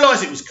didn't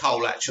realise it was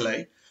Cole,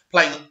 actually,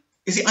 playing...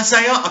 Is it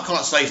Isaiah? I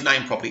can't say his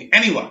name properly.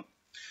 Anyway,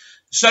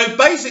 so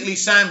basically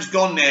Sam's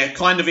gone there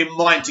kind of in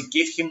mind to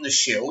give him the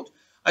shield.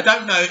 I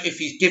don't know if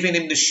he's giving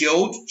him the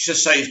shield,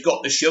 just say he's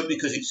got the shield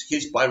because it's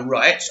his by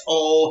rights,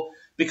 or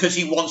because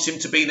he wants him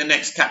to be the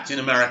next Captain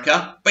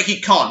America, but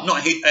he can't,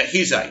 not at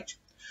his age.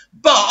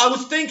 But I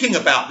was thinking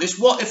about this.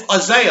 What if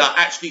Isaiah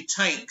actually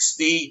takes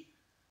the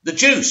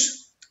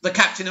juice, the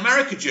Captain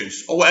America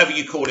juice, or whatever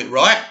you call it,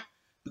 right?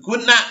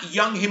 Wouldn't that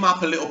young him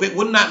up a little bit?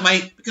 Wouldn't that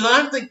make... Because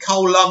I don't think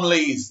Cole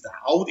Lumley is that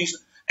old.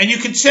 And you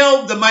can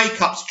tell the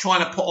makeup's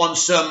trying to put on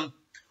some...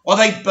 Are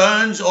they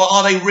burns or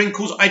are they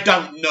wrinkles? I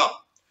don't know.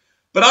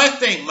 But I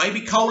think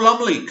maybe Cole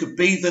Lumley could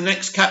be the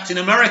next Captain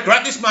America.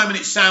 At this moment,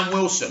 it's Sam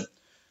Wilson,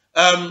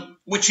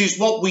 which is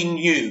what we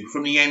knew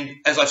from the end,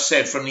 as I've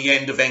said, from the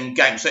end of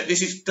Endgame. So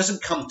this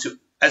doesn't come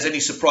as any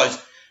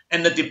surprise.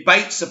 And the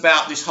debates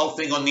about this whole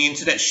thing on the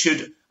internet,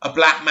 should a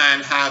black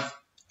man have...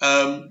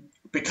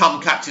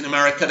 become Captain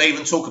America, they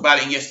even talk about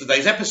it in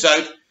yesterday's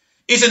episode,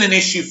 isn't an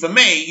issue for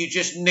me. You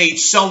just need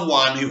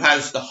someone who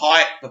has the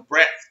height, the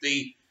breadth,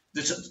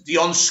 the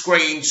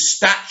on-screen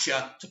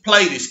stature to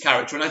play this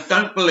character. And I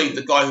don't believe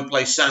the guy who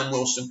plays Sam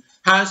Wilson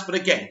has, but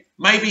again,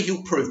 maybe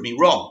he'll prove me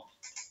wrong.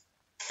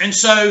 And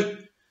so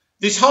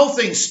this whole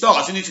thing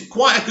starts, and it's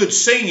quite a good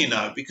scene, you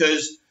know,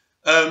 because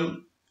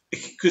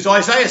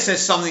Isaiah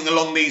says something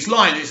along these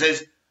lines. He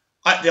says,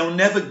 they'll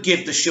never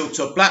give the shield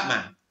to a black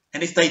man.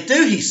 And if they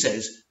do, he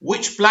says,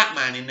 which black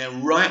man in their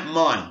right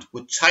mind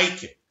would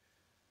take it?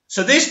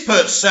 So this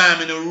puts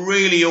Sam in a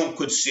really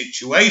awkward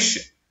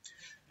situation.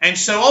 And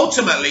so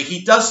ultimately,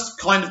 he does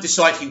kind of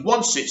decide he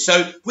wants it.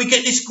 So we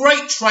get this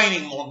great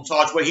training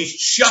montage where he's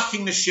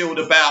chucking the shield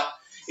about.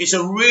 It's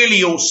a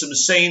really awesome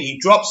scene. He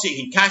drops it,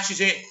 he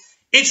catches it.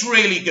 It's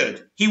really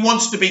good. He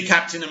wants to be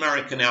Captain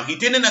America now. He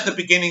didn't at the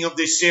beginning of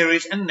this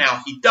series, and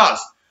now he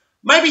does.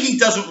 Maybe he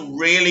doesn't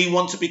really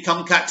want to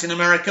become Captain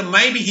America.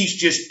 Maybe he's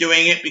just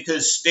doing it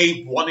because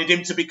Steve wanted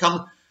him to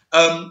become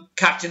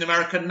Captain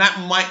America. And that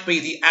might be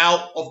the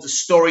out of the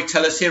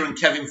storytellers here and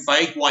Kevin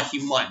Feige, why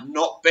he might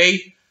not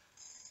be.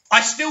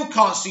 I still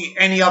can't see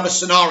any other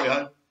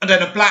scenario and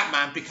then a black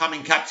man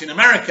becoming Captain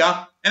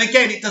America. And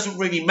again, it doesn't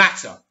really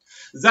matter.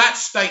 That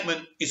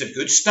statement is a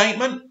good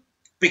statement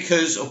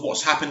because of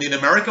what's happened in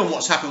America and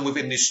what's happened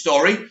within this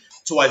story.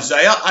 To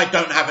Isaiah, I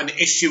don't have an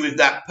issue with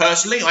that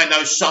personally. I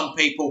know some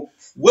people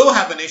will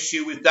have an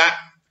issue with that.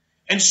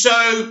 And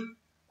so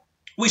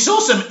we saw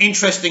some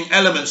interesting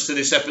elements to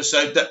this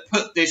episode that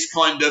put this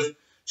kind of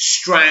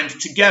strand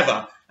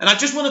together. And I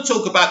just want to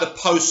talk about the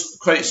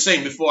post-credit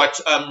scene before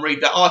I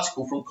read that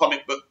article from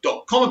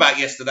comicbook.com about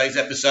yesterday's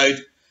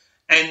episode.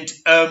 And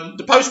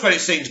the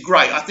post-credit scene is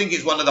great. I think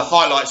it's one of the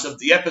highlights of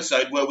the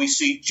episode where we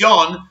see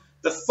John,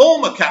 the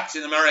former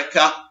Captain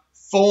America,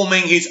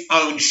 forming his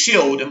own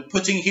shield and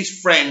putting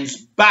his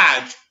friend's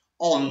badge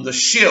on the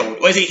shield.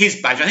 Or is it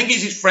his badge? I think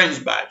it's his friend's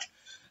badge.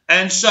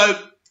 And so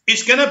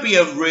It's going to be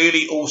a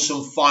really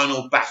awesome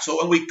final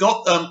battle, and we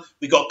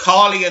got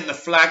Carly and the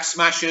Flag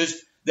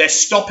Smashers. They're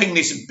stopping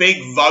this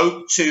big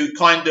vote to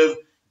kind of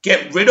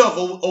get rid of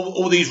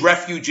all these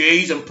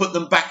refugees and put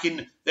them back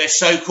in their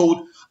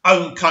so-called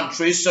own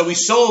countries. So we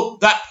saw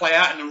that play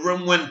out, and the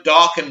room went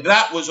dark, and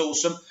that was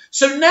awesome.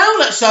 So now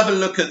let's have a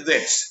look at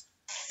this.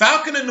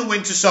 Falcon and the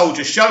Winter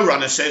Soldier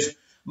showrunner says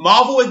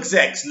Marvel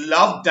execs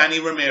love Danny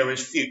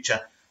Ramirez's future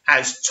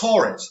as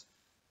Torres.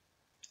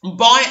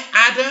 By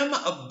Adam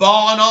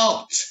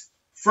Barnard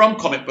from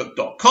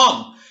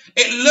comicbook.com.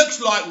 It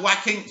looks like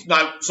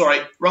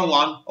wrong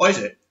one. Or is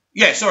it?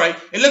 Yeah, sorry.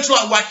 It looks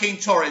like Joaquin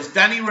Torres,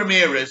 Danny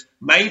Ramirez,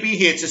 may be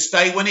here to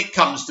stay when it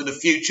comes to the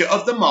future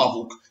of the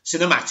Marvel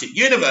Cinematic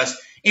Universe.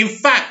 In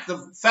fact, the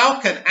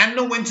Falcon and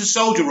the Winter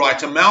Soldier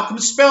writer Malcolm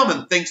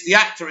Spellman thinks the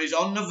actor is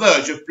on the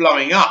verge of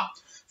blowing up.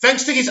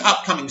 Thanks to his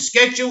upcoming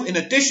schedule, in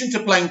addition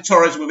to playing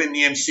Torres within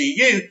the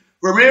MCU,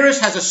 Ramirez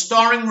has a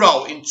starring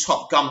role in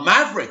Top Gun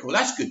Maverick. Well,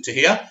 that's good to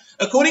hear.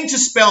 According to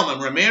Spellman,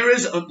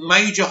 Ramirez's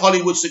major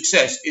Hollywood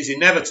success is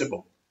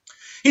inevitable.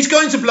 He's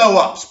going to blow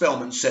up,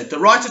 Spellman said. The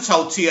writer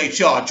told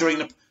THR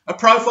during a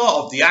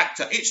profile of the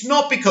actor, it's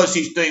not because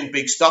he's doing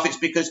big stuff, it's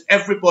because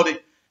everybody,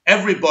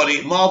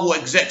 Marvel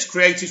execs,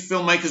 creative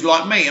filmmakers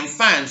like me and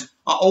fans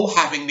are all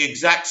having the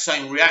exact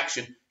same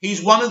reaction.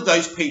 He's one of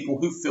those people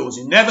who feels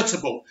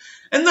inevitable.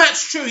 And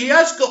that's true. He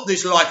has got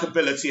this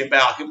likability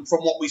about him from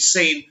what we've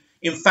seen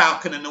in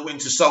Falcon and the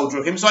Winter Soldier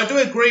of him. So I do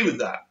agree with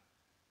that.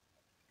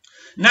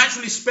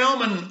 Naturally,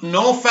 Spellman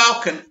nor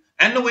Falcon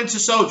and the Winter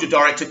Soldier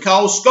director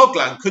Carl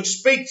Skogland could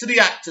speak to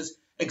the actor's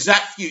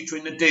exact future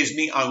in the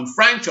Disney-owned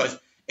franchise.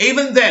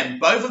 Even then,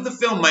 both of the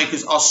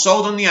filmmakers are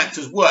sold on the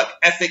actor's work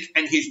ethic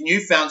and his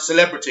newfound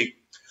celebrity.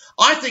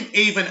 I think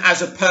even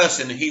as a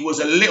person, he was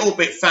a little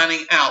bit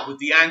fanning out with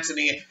the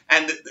Anthony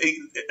and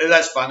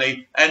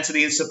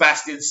Anthony and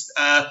Sebastian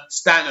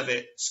Stan of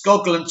it.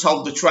 Skogland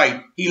told the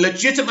trade he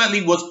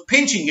legitimately was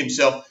pinching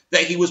himself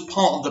that he was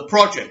part of the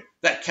project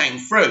that came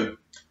through.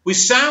 With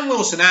Sam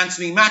Wilson,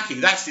 Anthony Mackie,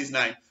 that's his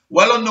name,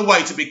 well on the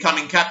way to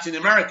becoming Captain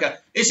America,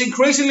 it's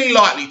increasingly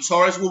likely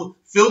Torres will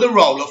fill the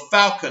role of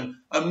Falcon,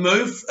 a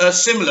move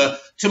similar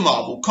to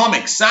Marvel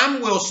Comics.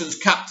 Sam Wilson's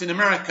Captain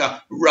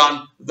America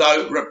run,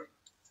 though...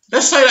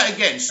 Let's say that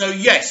again. So,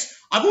 yes,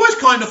 I've always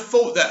kind of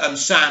thought that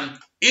Sam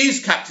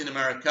is Captain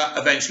America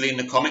eventually in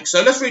the comics.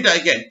 So let's read that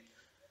again.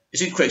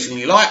 It's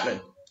increasingly likely.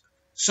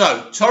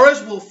 So,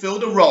 Torres will fill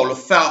the role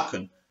of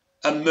Falcon,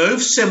 a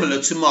move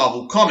similar to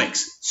Marvel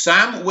Comics.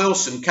 Sam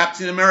Wilson,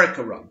 Captain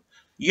America run.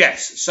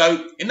 Yes,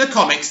 so in the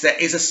comics, there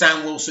is a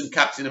Sam Wilson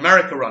Captain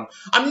America run.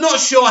 I'm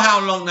not sure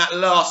how long that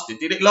lasted.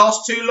 Did it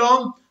last too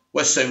long?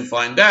 We'll soon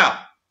find out.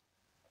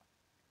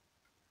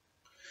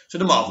 To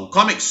the Marvel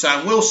Comics,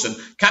 Sam Wilson,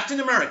 Captain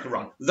America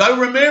run. Though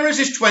Ramirez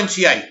is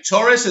 28,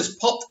 Torres has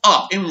popped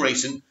up in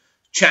recent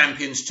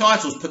Champions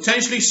titles,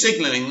 potentially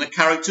signalling the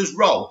character's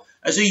role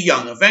as a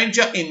young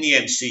Avenger in the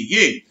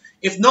MCU.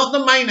 If not,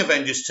 the main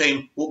Avengers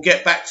team will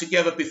get back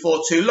together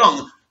before too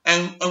long,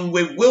 and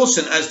with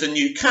Wilson as the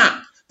new Cap,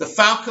 the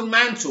Falcon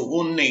mantle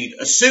will need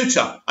a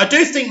suitor. I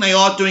do think they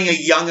are doing a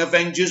young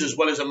Avengers as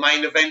well as a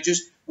main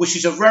Avengers, which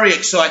is a very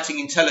exciting,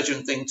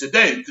 intelligent thing to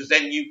do, because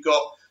then you've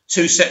got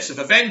two sets of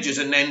Avengers,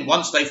 and then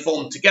once they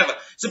form together,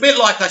 it's a bit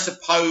like, I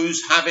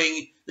suppose,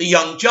 having the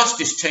Young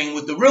Justice team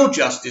with the real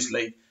Justice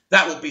League.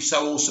 That would be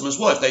so awesome as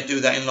well if they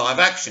do that in live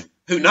action.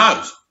 Who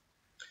knows?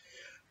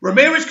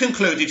 Ramirez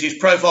concluded his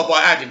profile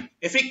by adding,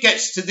 if it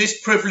gets to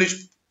this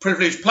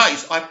privileged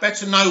place, I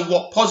better know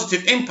what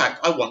positive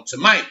impact I want to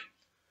make.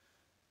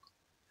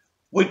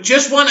 With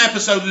just one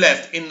episode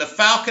left in The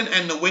Falcon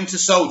and the Winter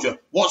Soldier,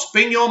 what's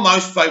been your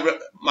most favourite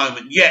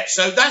moment yet?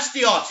 So that's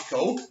the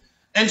article.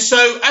 And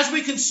so, as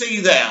we can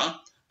see there,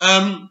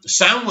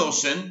 Sam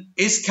Wilson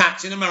is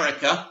Captain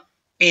America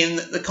in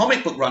the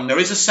comic book run. There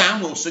is a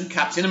Sam Wilson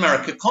Captain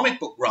America comic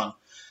book run.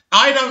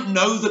 I don't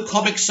know the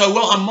comics so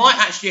well. I might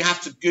actually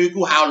have to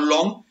Google how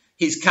long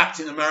he's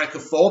Captain America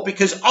for,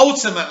 because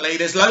ultimately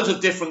there's loads of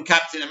different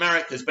Captain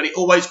Americas, but it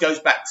always goes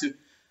back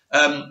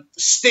to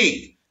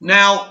Steve.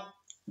 Now,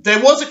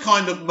 there was a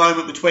kind of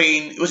moment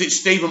between, was it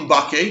Steve and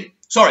Bucky?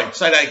 Sorry,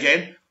 say that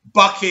again.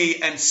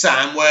 Bucky and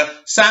Sam, where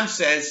Sam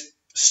says,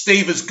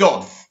 Steve has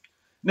gone.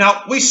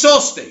 Now, we saw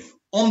Steve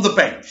on the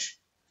bench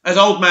as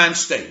Old Man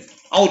Steve,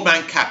 Old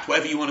Man Cap,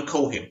 whatever you want to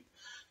call him.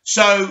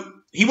 So,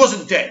 he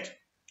wasn't dead.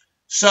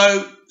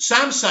 So,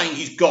 Sam's saying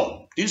he's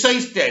gone. Didn't say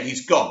he's dead,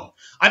 he's gone.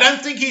 I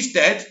don't think he's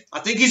dead. I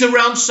think he's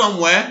around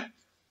somewhere.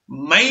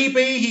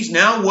 Maybe he's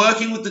now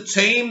working with the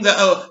team that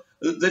are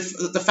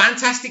the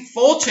Fantastic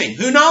Four team.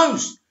 Who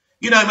knows?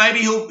 You know,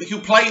 maybe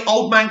he'll play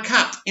Old Man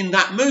Cap in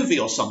that movie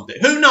or something.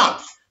 Who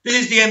knows? This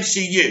is the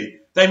MCU.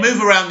 They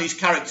move around these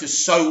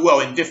characters so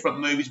well in different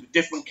movies with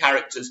different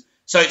characters.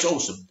 So it's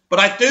awesome. But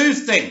I do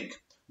think,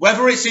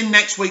 whether it's in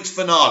next week's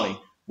finale,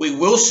 we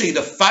will see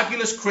the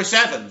fabulous Chris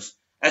Evans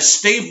as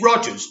Steve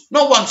Rogers.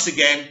 Not once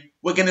again.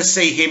 We're going to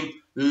see him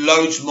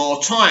loads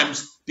more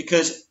times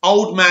because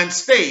Old Man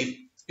Steve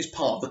is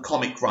part of the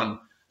comic run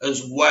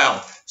as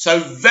well. So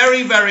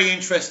very, very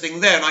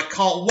interesting there. And I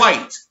can't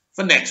wait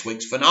for next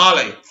week's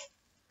finale.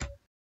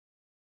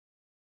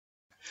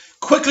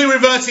 Quickly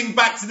reverting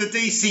back to the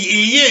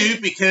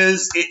DCEU,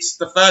 because it's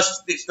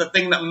the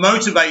thing that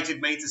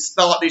motivated me to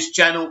start this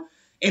channel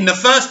in the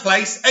first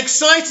place.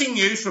 Exciting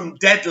news from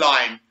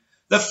Deadline.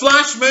 The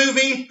Flash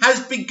movie has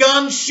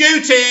begun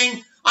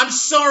shooting. I'm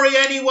sorry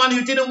anyone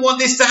who didn't want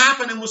this to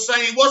happen and was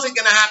saying it wasn't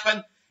going to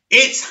happen.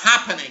 It's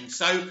happening.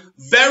 So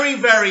very,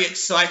 very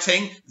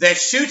exciting. They're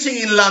shooting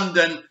in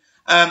London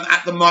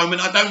at the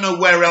moment. I don't know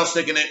where else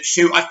they're going to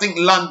shoot. I think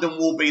London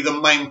will be the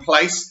main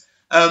place.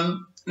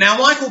 Now,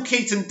 Michael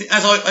Keaton,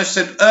 as I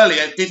said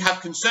earlier, did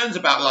have concerns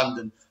about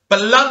London.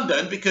 But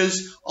London,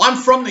 because I'm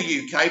from the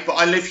UK, but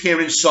I live here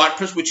in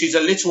Cyprus, which is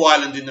a little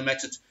island in the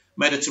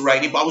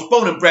Mediterranean. But I was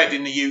born and bred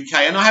in the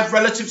UK, and I have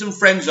relatives and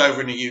friends over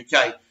in the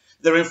UK.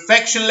 Their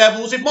infection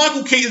levels, if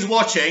Michael Keaton's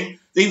watching,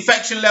 the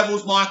infection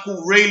levels,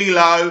 Michael, really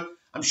low.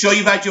 I'm sure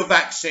you've had your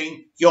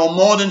vaccine. You're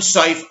more than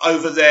safe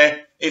over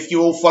there if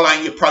you're all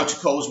following your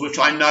protocols, which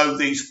I know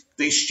these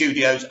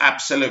studios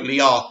absolutely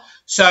are.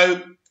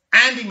 So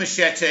Andy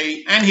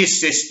Muschietti and his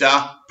sister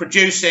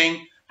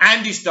producing,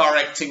 Andy's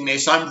directing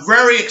this. I'm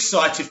very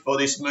excited for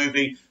this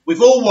movie.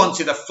 We've all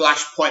wanted a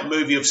Flashpoint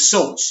movie of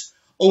sorts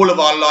all of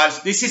our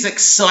lives. This is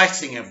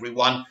exciting,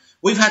 everyone.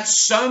 We've had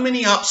so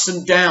many ups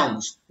and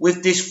downs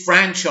with this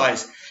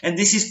franchise, and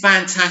this is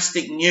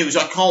fantastic news.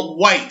 I can't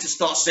wait to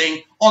start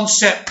seeing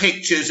on-set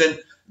pictures and,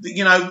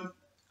 you know,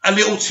 a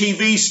little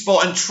TV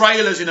spot and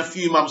trailers in a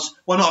few months.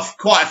 Well, not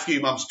quite a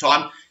few months'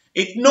 time.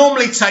 It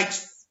normally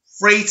takes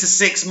 3 to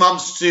 6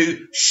 months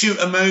to shoot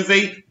a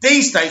movie.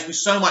 These days, with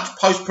so much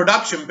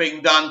post-production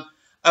being done,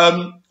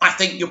 I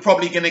think you're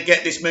probably going to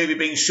get this movie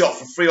being shot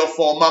for 3 or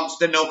 4 months.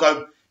 Then they'll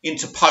go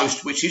into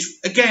post, which is,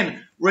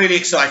 again, really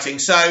exciting.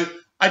 So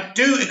I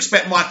do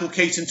expect Michael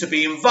Keaton to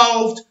be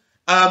involved.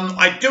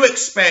 I do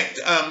expect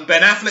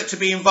Ben Affleck to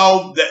be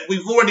involved. That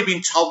we've already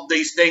been told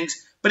these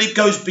things, but it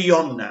goes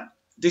beyond that.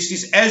 This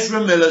is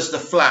Ezra Miller's The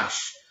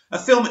Flash, a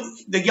film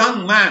the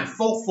young man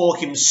fought for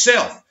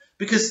himself,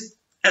 because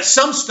at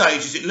some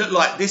stages it looked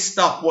like this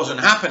stuff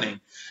wasn't happening.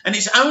 And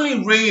it's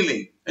only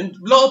really, and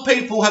a lot of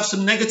people have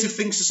some negative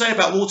things to say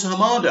about Walter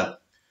Hamada,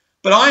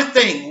 but I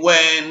think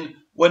when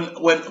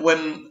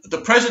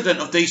the president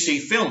of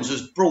DC Films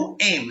has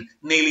brought in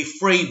nearly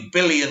 $3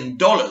 billion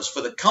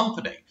for the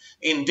company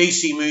in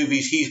DC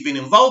movies he's been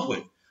involved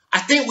with, I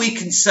think we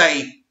can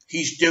say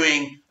he's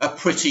doing a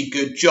pretty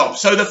good job.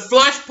 So the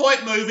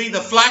Flashpoint movie,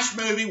 the Flash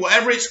movie,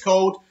 whatever it's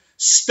called,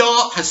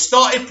 has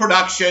started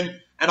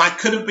production, and I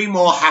couldn't be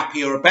more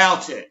happier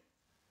about it.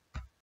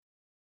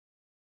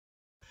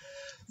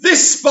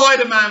 This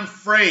Spider-Man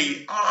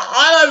 3,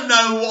 I don't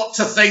know what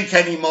to think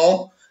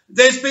anymore.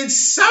 There's been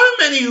so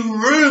many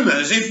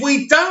rumours. If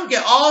we don't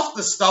get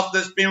after stuff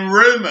that's been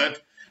rumoured,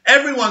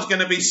 everyone's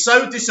going to be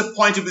so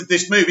disappointed with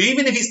this movie.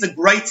 Even if it's the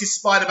greatest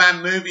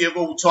Spider-Man movie of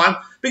all time,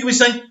 people will be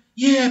saying,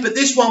 yeah, but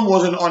this one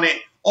wasn't on it.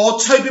 Or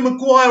Tobey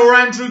Maguire or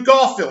Andrew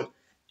Garfield.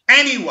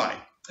 Anyway,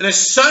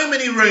 there's so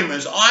many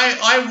rumours.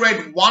 I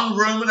read one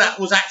rumour that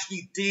was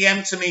actually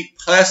DM'd to me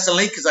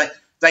personally, because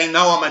they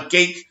know I'm a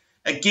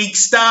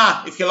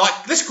geekster, if you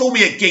like. Let's call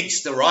me a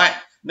geekster, right?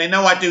 They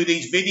know I do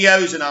these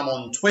videos and I'm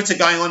on Twitter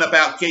going on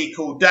about geek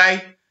all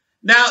day.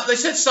 Now, they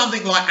said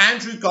something like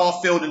Andrew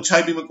Garfield and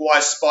Tobey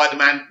Maguire's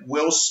Spider-Man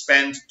will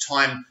spend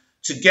time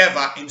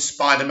together in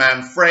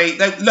Spider-Man 3.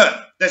 Look,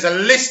 there's a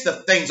list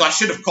of things. I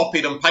should have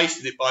copied and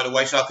pasted it, by the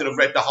way, so I could have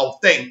read the whole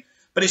thing.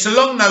 But it's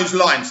along those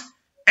lines.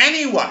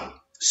 Anyway,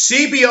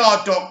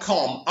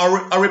 CBR.com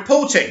are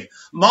reporting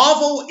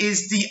Marvel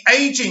is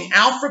de-aging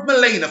Alfred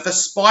Molina for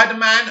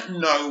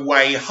Spider-Man No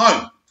Way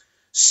Home.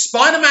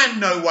 Spider-Man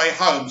No Way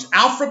Home's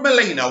Alfred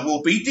Molina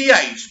will be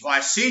de-aged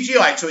via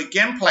CGI to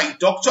again play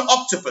Dr.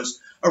 Octopus,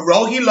 a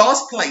role he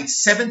last played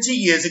 70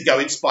 years ago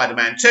in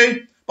Spider-Man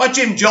 2 by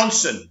Jim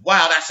Johnson.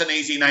 Wow, that's an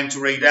easy name to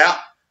read out.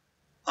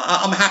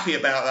 I'm happy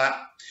about that.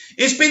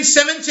 It's been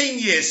 17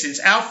 years since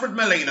Alfred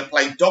Molina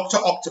played Dr.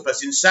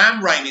 Octopus in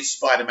Sam Raimi's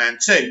Spider-Man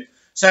 2.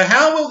 So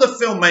how will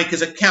the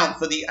filmmakers account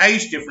for the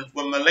age difference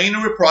when Molina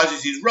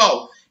reprises his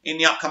role in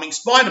the upcoming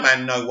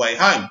Spider-Man No Way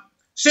Home?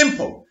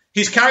 Simple.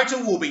 His character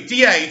will be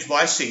de-aged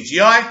via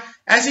CGI,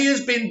 as he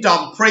has been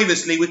done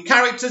previously with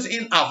characters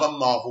in other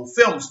Marvel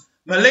films.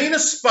 Molina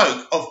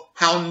spoke of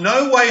how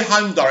No Way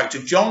Home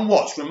director John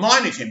Watts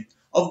reminded him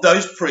of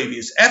those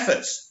previous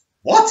efforts.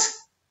 What?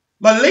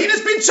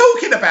 Molina's been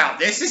talking about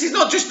this? This is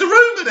not just a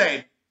rumour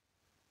then.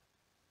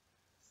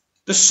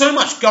 There's so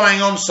much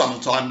going on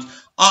sometimes.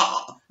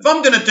 If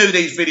I'm going to do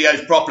these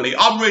videos properly,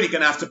 I'm really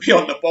going to have to be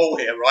on the ball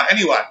here, right?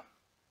 Anyway.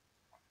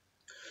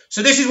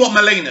 So this is what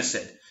Molina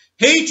said.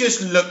 He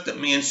just looked at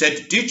me and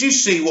said, did you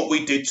see what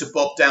we did to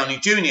Bob Downey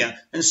Jr.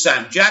 and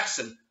Sam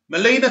Jackson?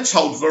 Molina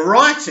told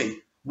Variety.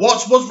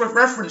 Watts was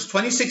referenced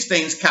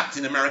 2016's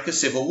Captain America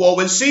Civil War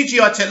when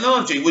CGI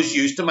technology was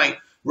used to make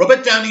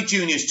Robert Downey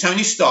Jr.'s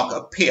Tony Stark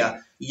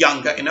appear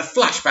younger in a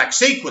flashback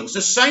sequence.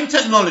 The same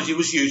technology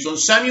was used on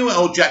Samuel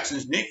L.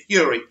 Jackson's Nick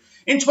Fury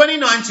in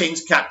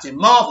 2019's Captain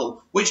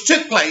Marvel, which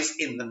took place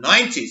in the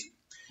 90s.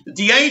 The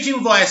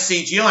de-aging via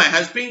CGI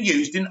has been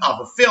used in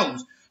other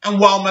films, And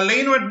while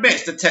Molina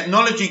admits the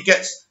technology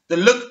gets the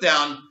look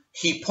down,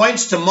 he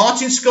points to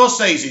Martin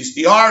Scorsese's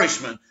The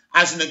Irishman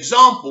as an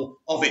example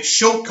of its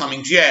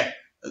shortcomings. Yeah,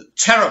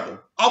 terrible.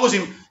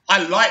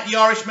 I liked The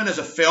Irishman as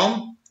a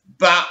film,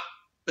 but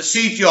the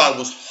CGI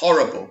was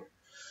horrible.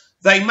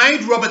 They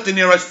made Robert De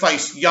Niro's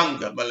face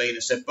younger,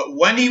 Molina said, but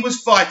when he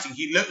was fighting,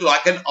 he looked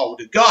like an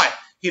older guy.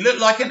 He looked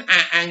like an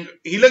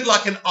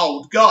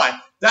old guy.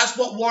 That's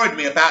what worried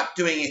me about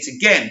doing it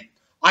again.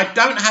 I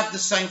don't have the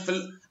same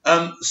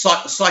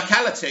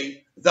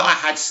physicality that I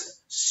had.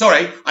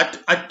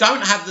 I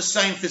don't have the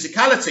same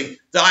physicality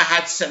that I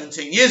had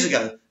 17 years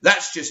ago.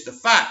 That's just a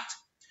fact.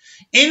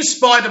 In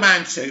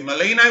Spider-Man 2,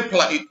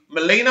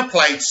 Molina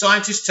played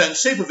scientist turned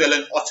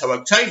supervillain Otto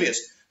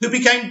Octavius, who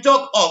became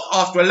Doc Ock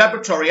after a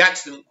laboratory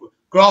accident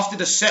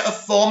grafted a set of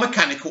 4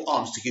 mechanical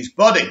arms to his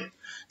body.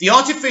 The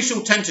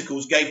artificial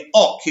tentacles gave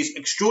Ock his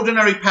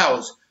extraordinary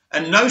powers,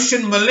 a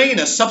notion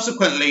Molina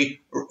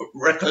subsequently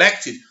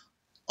recollected.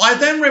 I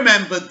then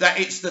remembered that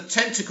it's the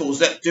tentacles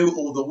that do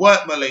all the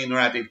work, Molina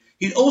added.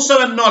 He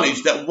also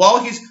acknowledged that while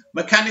his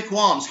mechanical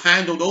arms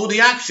handled all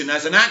the action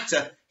as an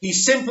actor, he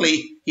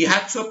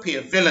had to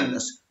appear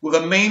villainous, with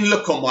a mean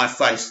look on my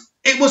face.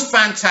 It was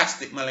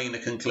fantastic, Molina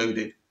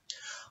concluded.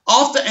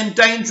 After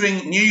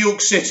endangering New York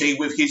City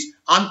with his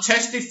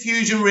untested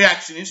fusion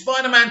reaction in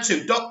Spider-Man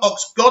 2, Doc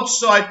Ock's God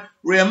side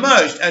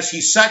re-emerged as he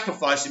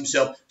sacrificed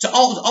himself to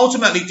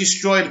ultimately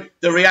destroy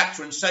the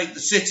reactor and save the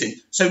city.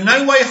 So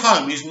No Way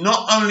Home is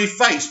not only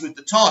faced with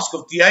the task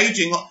of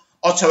de-aging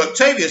Otto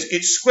Octavius,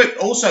 its script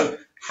also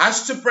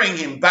has to bring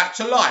him back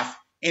to life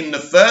in the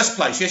first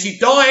place. Yes, he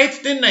died,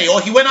 didn't he?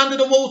 Or he went under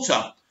the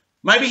water.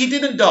 Maybe he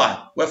didn't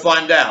die. We'll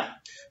find out.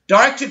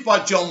 Directed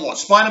by John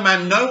Watts,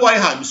 Spider-Man No Way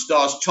Home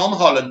stars Tom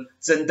Holland,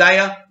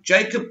 Zendaya,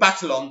 Jacob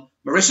Batalon,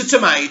 Marissa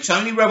Tomei,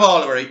 Tony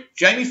Revolori,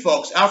 Jamie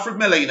Foxx, Alfred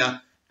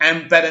Molina,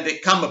 and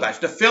Benedict Cumberbatch.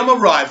 The film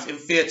arrives in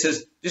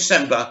theatres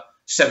December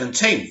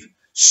 17th.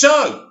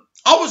 So,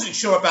 I wasn't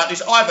sure about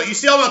this either. You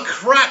see, I'm a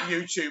crap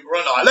YouTuber,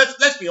 aren't I?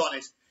 Let's be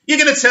honest. You're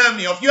going to turn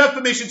me off. You have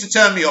permission to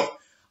turn me off.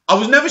 I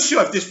was never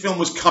sure if this film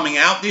was coming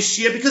out this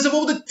year because of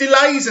all the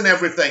delays and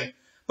everything.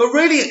 But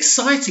really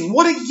exciting.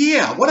 What a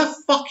year. What a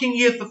fucking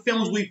year for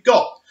films we've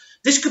got.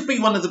 This could be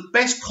one of the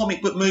best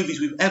comic book movies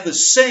we've ever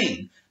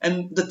seen.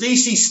 And the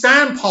DC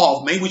Stan part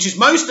of me, which is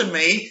most of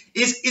me,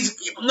 is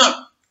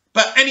no.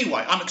 But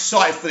anyway, I'm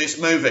excited for this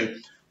movie.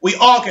 We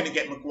are going to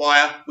get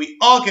Maguire. We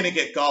are going to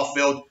get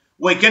Garfield.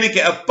 We're going to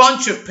get a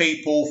bunch of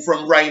people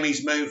from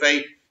Raimi's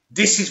movie.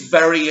 This is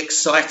very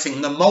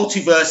exciting. The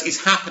multiverse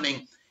is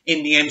happening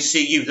in the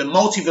MCU. The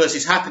multiverse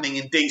is happening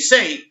in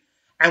DC.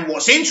 And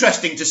what's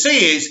interesting to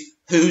see is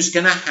who's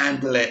going to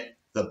handle it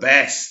the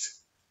best.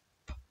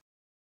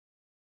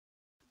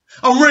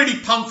 I'm really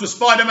pumped for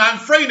Spider-Man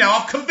 3 now.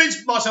 I've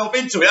convinced myself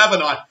into it,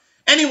 haven't I?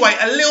 Anyway,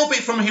 a little bit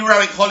from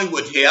Heroic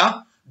Hollywood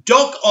here.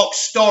 Doc Ock's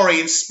story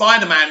in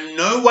Spider-Man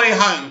No Way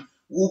Home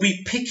will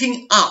be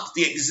picking up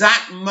the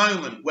exact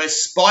moment where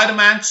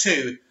Spider-Man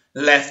 2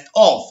 left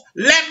off.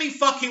 Let me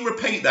fucking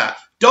repeat that.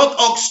 Doc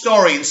Ock's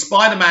story in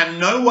Spider-Man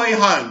No Way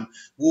Home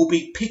will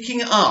be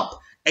picking up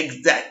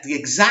the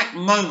exact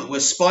moment where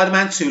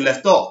Spider-Man 2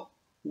 left off.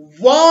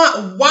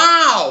 What?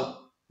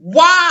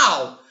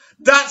 Wow!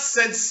 That's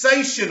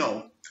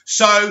sensational.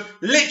 So,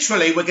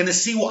 literally, we're going to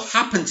see what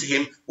happened to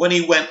him when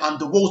he went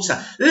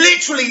underwater.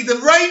 Literally, the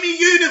Raimi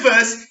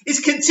universe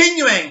is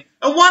continuing.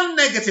 And one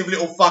negative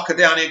little fucker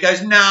down here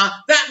goes, nah,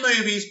 that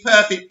movie is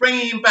perfect.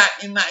 Bringing him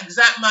back in that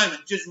exact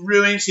moment just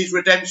ruins his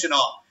redemption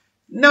arc.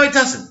 No, it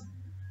doesn't.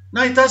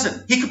 No, it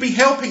doesn't. He could be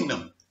helping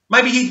them.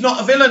 Maybe he's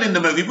not a villain in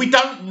the movie. We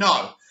don't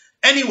know.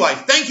 Anyway,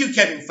 thank you,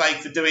 Kevin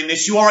Feige, for doing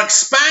this. You are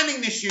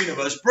expanding this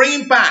universe,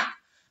 bringing back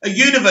a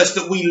universe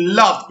that we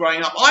loved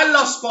growing up. I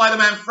love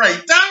Spider-Man 3.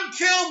 Don't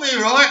kill me,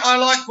 right? I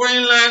like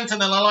Green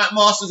Lantern and I like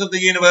Masters of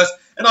the Universe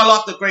and I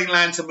love the Green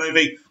Lantern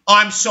movie.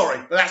 I'm sorry,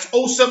 but that's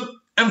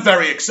awesome and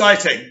very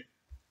exciting.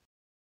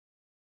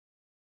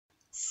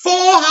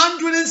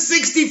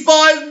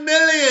 465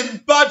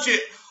 million budget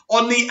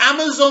on the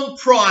Amazon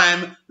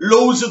Prime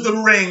Lords of the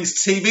Rings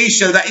TV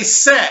show that is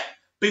set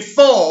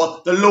before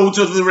the Lords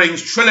of the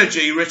Rings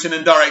trilogy, written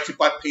and directed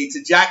by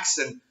Peter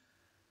Jackson.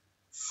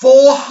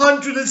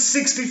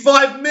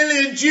 465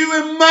 million. Do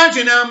you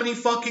imagine how many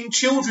fucking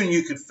children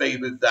you could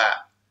feed with that?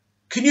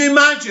 Can you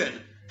imagine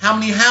how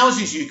many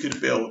houses you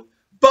could build?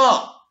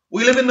 But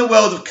we live in the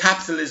world of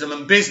capitalism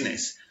and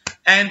business.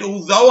 And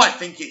although I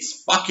think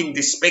it's fucking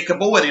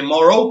despicable and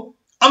immoral,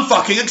 I'm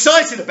fucking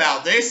excited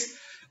about this.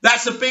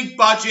 That's a big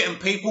budget and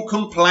people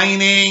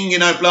complaining, you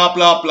know, blah,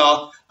 blah,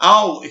 blah.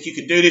 Oh, if you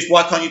could do this,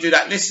 why can't you do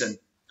that? Listen,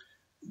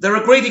 they're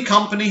a greedy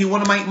company who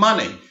want to make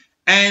money.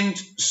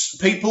 And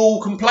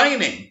people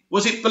complaining.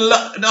 Was it, no,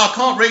 I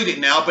can't read it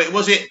now, but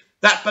was it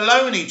that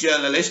Baloney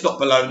journalist, not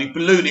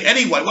Baloney,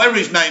 anyway, whatever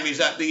his name is,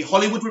 that the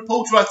Hollywood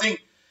Reporter, I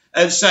think,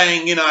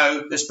 saying, you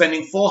know, they're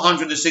spending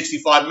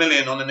 465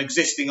 million on an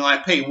existing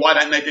IP. Why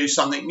don't they do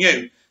something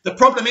new? The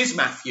problem is,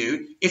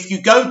 Matthew, if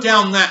you go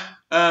down that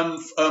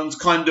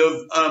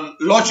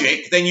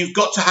logic, then you've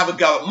got to have a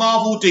go at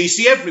Marvel,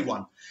 DC,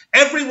 everyone.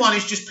 Everyone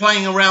is just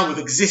playing around with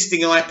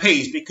existing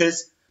IPs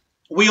because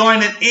we are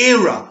in an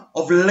era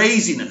of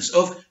laziness,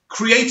 of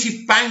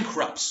creative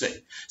bankruptcy.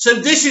 So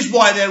this is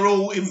why they're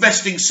all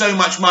investing so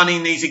much money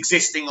in these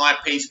existing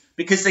IPs,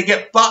 because they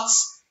get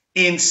butts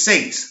in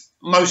seats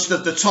most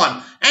of the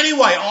time.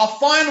 Anyway, our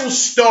final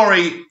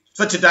story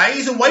for today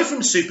is away from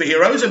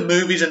superheroes and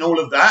movies and all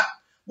of that.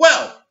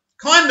 Well,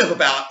 kind of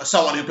about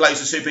someone who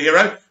plays a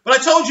superhero, but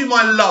I told you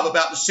my love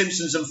about The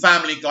Simpsons and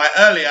Family Guy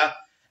earlier,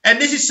 and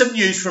this is some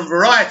news from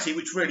Variety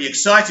which really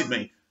excited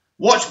me.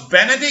 Watch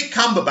Benedict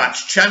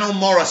Cumberbatch channel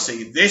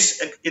Morrissey in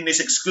this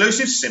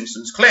exclusive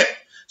Simpsons clip.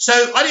 So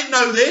I didn't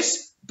know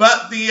this,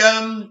 but the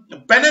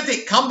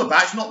Benedict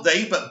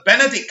Cumberbatch, but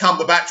Benedict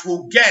Cumberbatch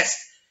will guest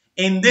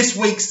in this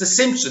week's The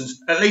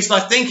Simpsons. At least I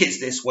think it's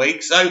this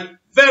week. So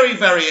very,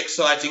 very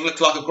exciting.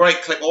 Looks like a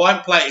great clip. I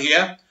won't play it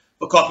here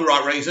for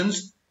copyright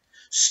reasons.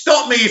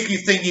 Stop me if you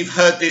think you've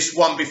heard this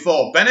one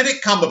before.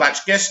 Benedict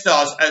Cumberbatch guest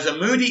stars as a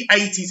moody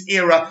 80s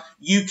era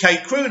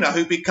UK crooner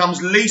who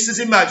becomes Lisa's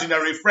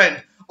imaginary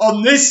friend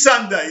on this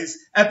Sunday's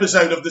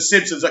episode of The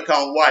Simpsons. I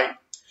can't wait.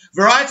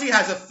 Variety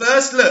has a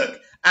first look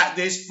at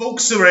this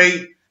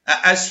folksery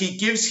as he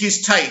gives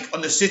his take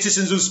on the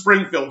citizens of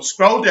Springfield.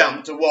 Scroll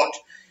down to watch.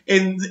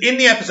 In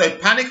the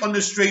episode Panic on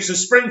the Streets of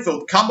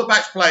Springfield,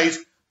 Cumberbatch plays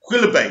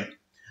Willoughby,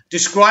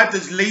 described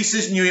as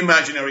Lisa's new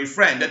imaginary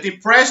friend, a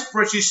depressed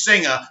British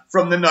singer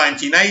from the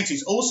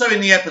 1980s. Also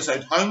in the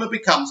episode, Homer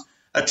becomes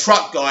a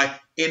truck guy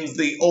in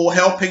the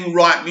all-helping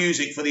write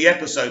music for the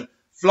episode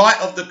Flight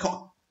of the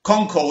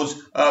Conchords,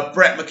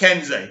 Brett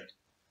McKenzie.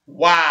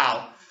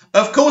 Wow.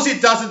 Of course,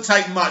 it doesn't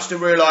take much to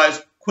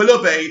realise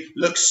Willoughby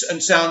looks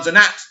and sounds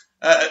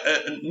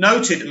a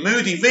noted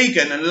moody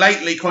vegan and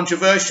lately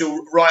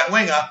controversial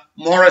right-winger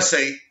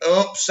Morrissey.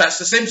 Oops, that's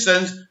The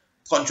Simpsons.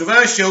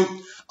 Controversial.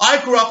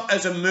 I grew up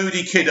as a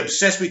moody kid,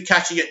 obsessed with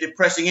catchy yet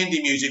depressing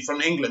indie music from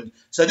England,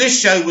 so this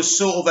show was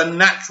sort of a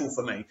natural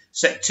for me,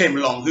 said Tim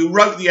Long, who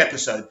wrote the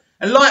episode.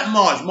 And like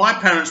Marge, my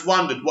parents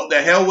wondered what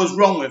the hell was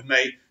wrong with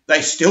me.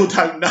 They still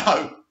don't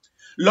know.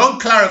 Long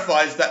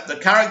clarifies that the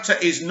character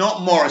is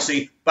not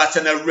Morrissey, but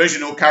an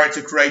original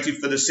character created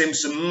for The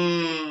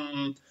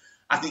Simpsons.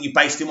 I think you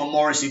based him on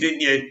Morrissey,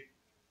 didn't you?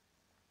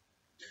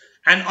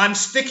 And I'm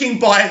sticking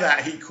by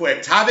that, he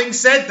quipped. Having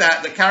said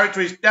that, the character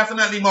is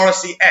definitely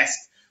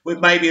Morrissey-esque, with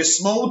maybe a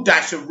small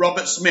dash of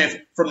Robert Smith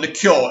from The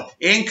Cure,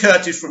 Ian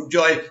Curtis from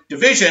Joy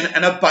Division,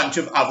 and a bunch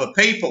of other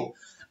people.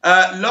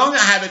 Long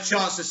had a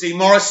chance to see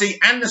Morrissey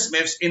and the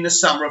Smiths in the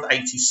summer of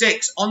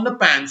 '86 on the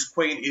band's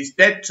Queen is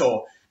Dead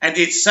tour, and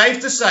it's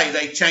safe to say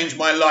they changed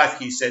my life,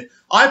 he said.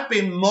 I've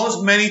been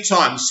Moz many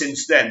times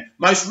since then,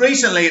 most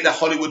recently at the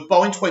Hollywood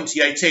Bowl in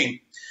 2018.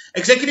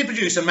 Executive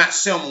producer Matt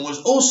Selman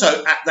was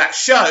also at that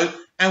show,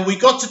 and we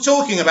got to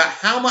talking about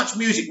how much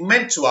music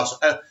meant to us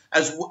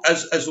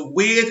as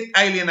weird,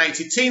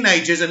 alienated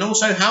teenagers, and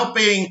also how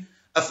being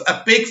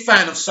a big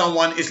fan of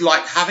someone is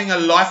like having a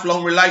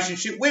lifelong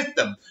relationship with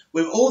them,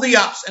 with all the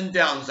ups and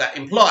downs that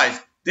implies.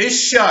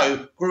 This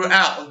show grew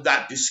out of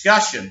that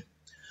discussion.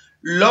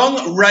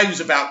 Long raves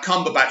about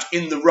Cumberbatch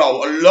in the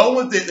role, along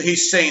with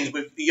his scenes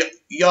with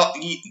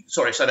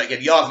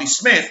Yardley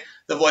Smith,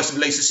 the voice of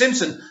Lisa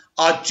Simpson,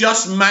 are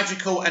just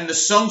magical, and the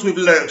songs with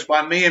lyrics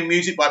by me and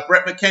music by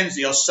Brett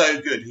McKenzie are so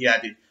good, he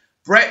added.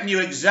 Brett knew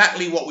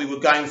exactly what we were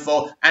going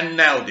for and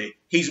nailed it.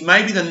 He's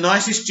maybe the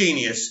nicest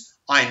genius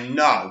I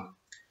know.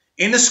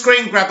 In the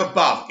screen grab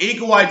above,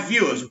 eagle-eyed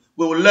viewers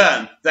will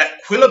learn that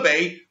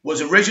Willoughby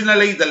was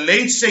originally the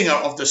lead singer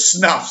of the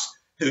Snuffs,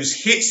 whose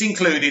hits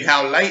included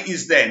How Late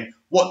Is Then,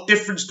 What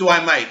Difference Do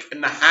I Make,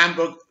 and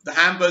The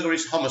Hamburger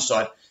is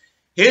Homicide.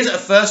 Here's a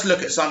first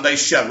look at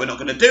Sunday's show. We're not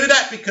going to do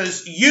that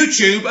because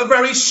YouTube are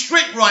very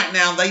strict right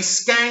now. They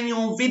scan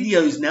your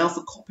videos now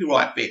for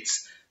copyright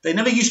bits. They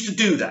never used to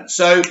do that.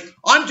 So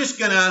I'm just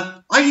going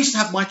to... I used to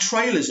have my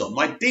trailers on,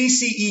 my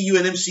DCEU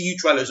and MCU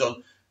trailers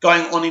on,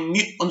 going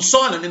on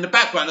silent in the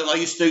background, and I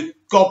used to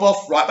gob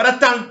off, right? But I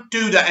don't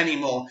do that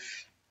anymore.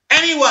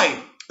 Anyway,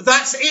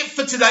 that's it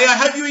for today. I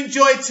hope you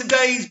enjoyed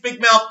today's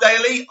Big Mouth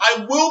Daily.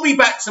 I will be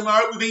back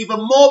tomorrow with even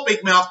more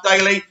Big Mouth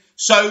Daily.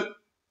 So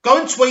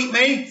go and tweet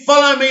me.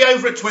 Follow me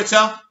over at Twitter,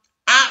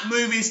 at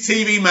Movies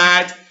TV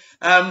Mad.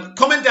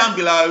 Comment down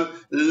below.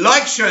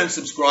 Like, share and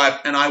subscribe.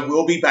 And I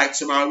will be back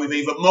tomorrow with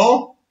even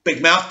more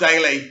Big Mouth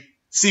Daily.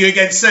 See you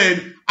again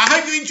soon. I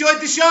hope you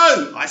enjoyed the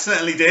show. I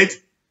certainly did.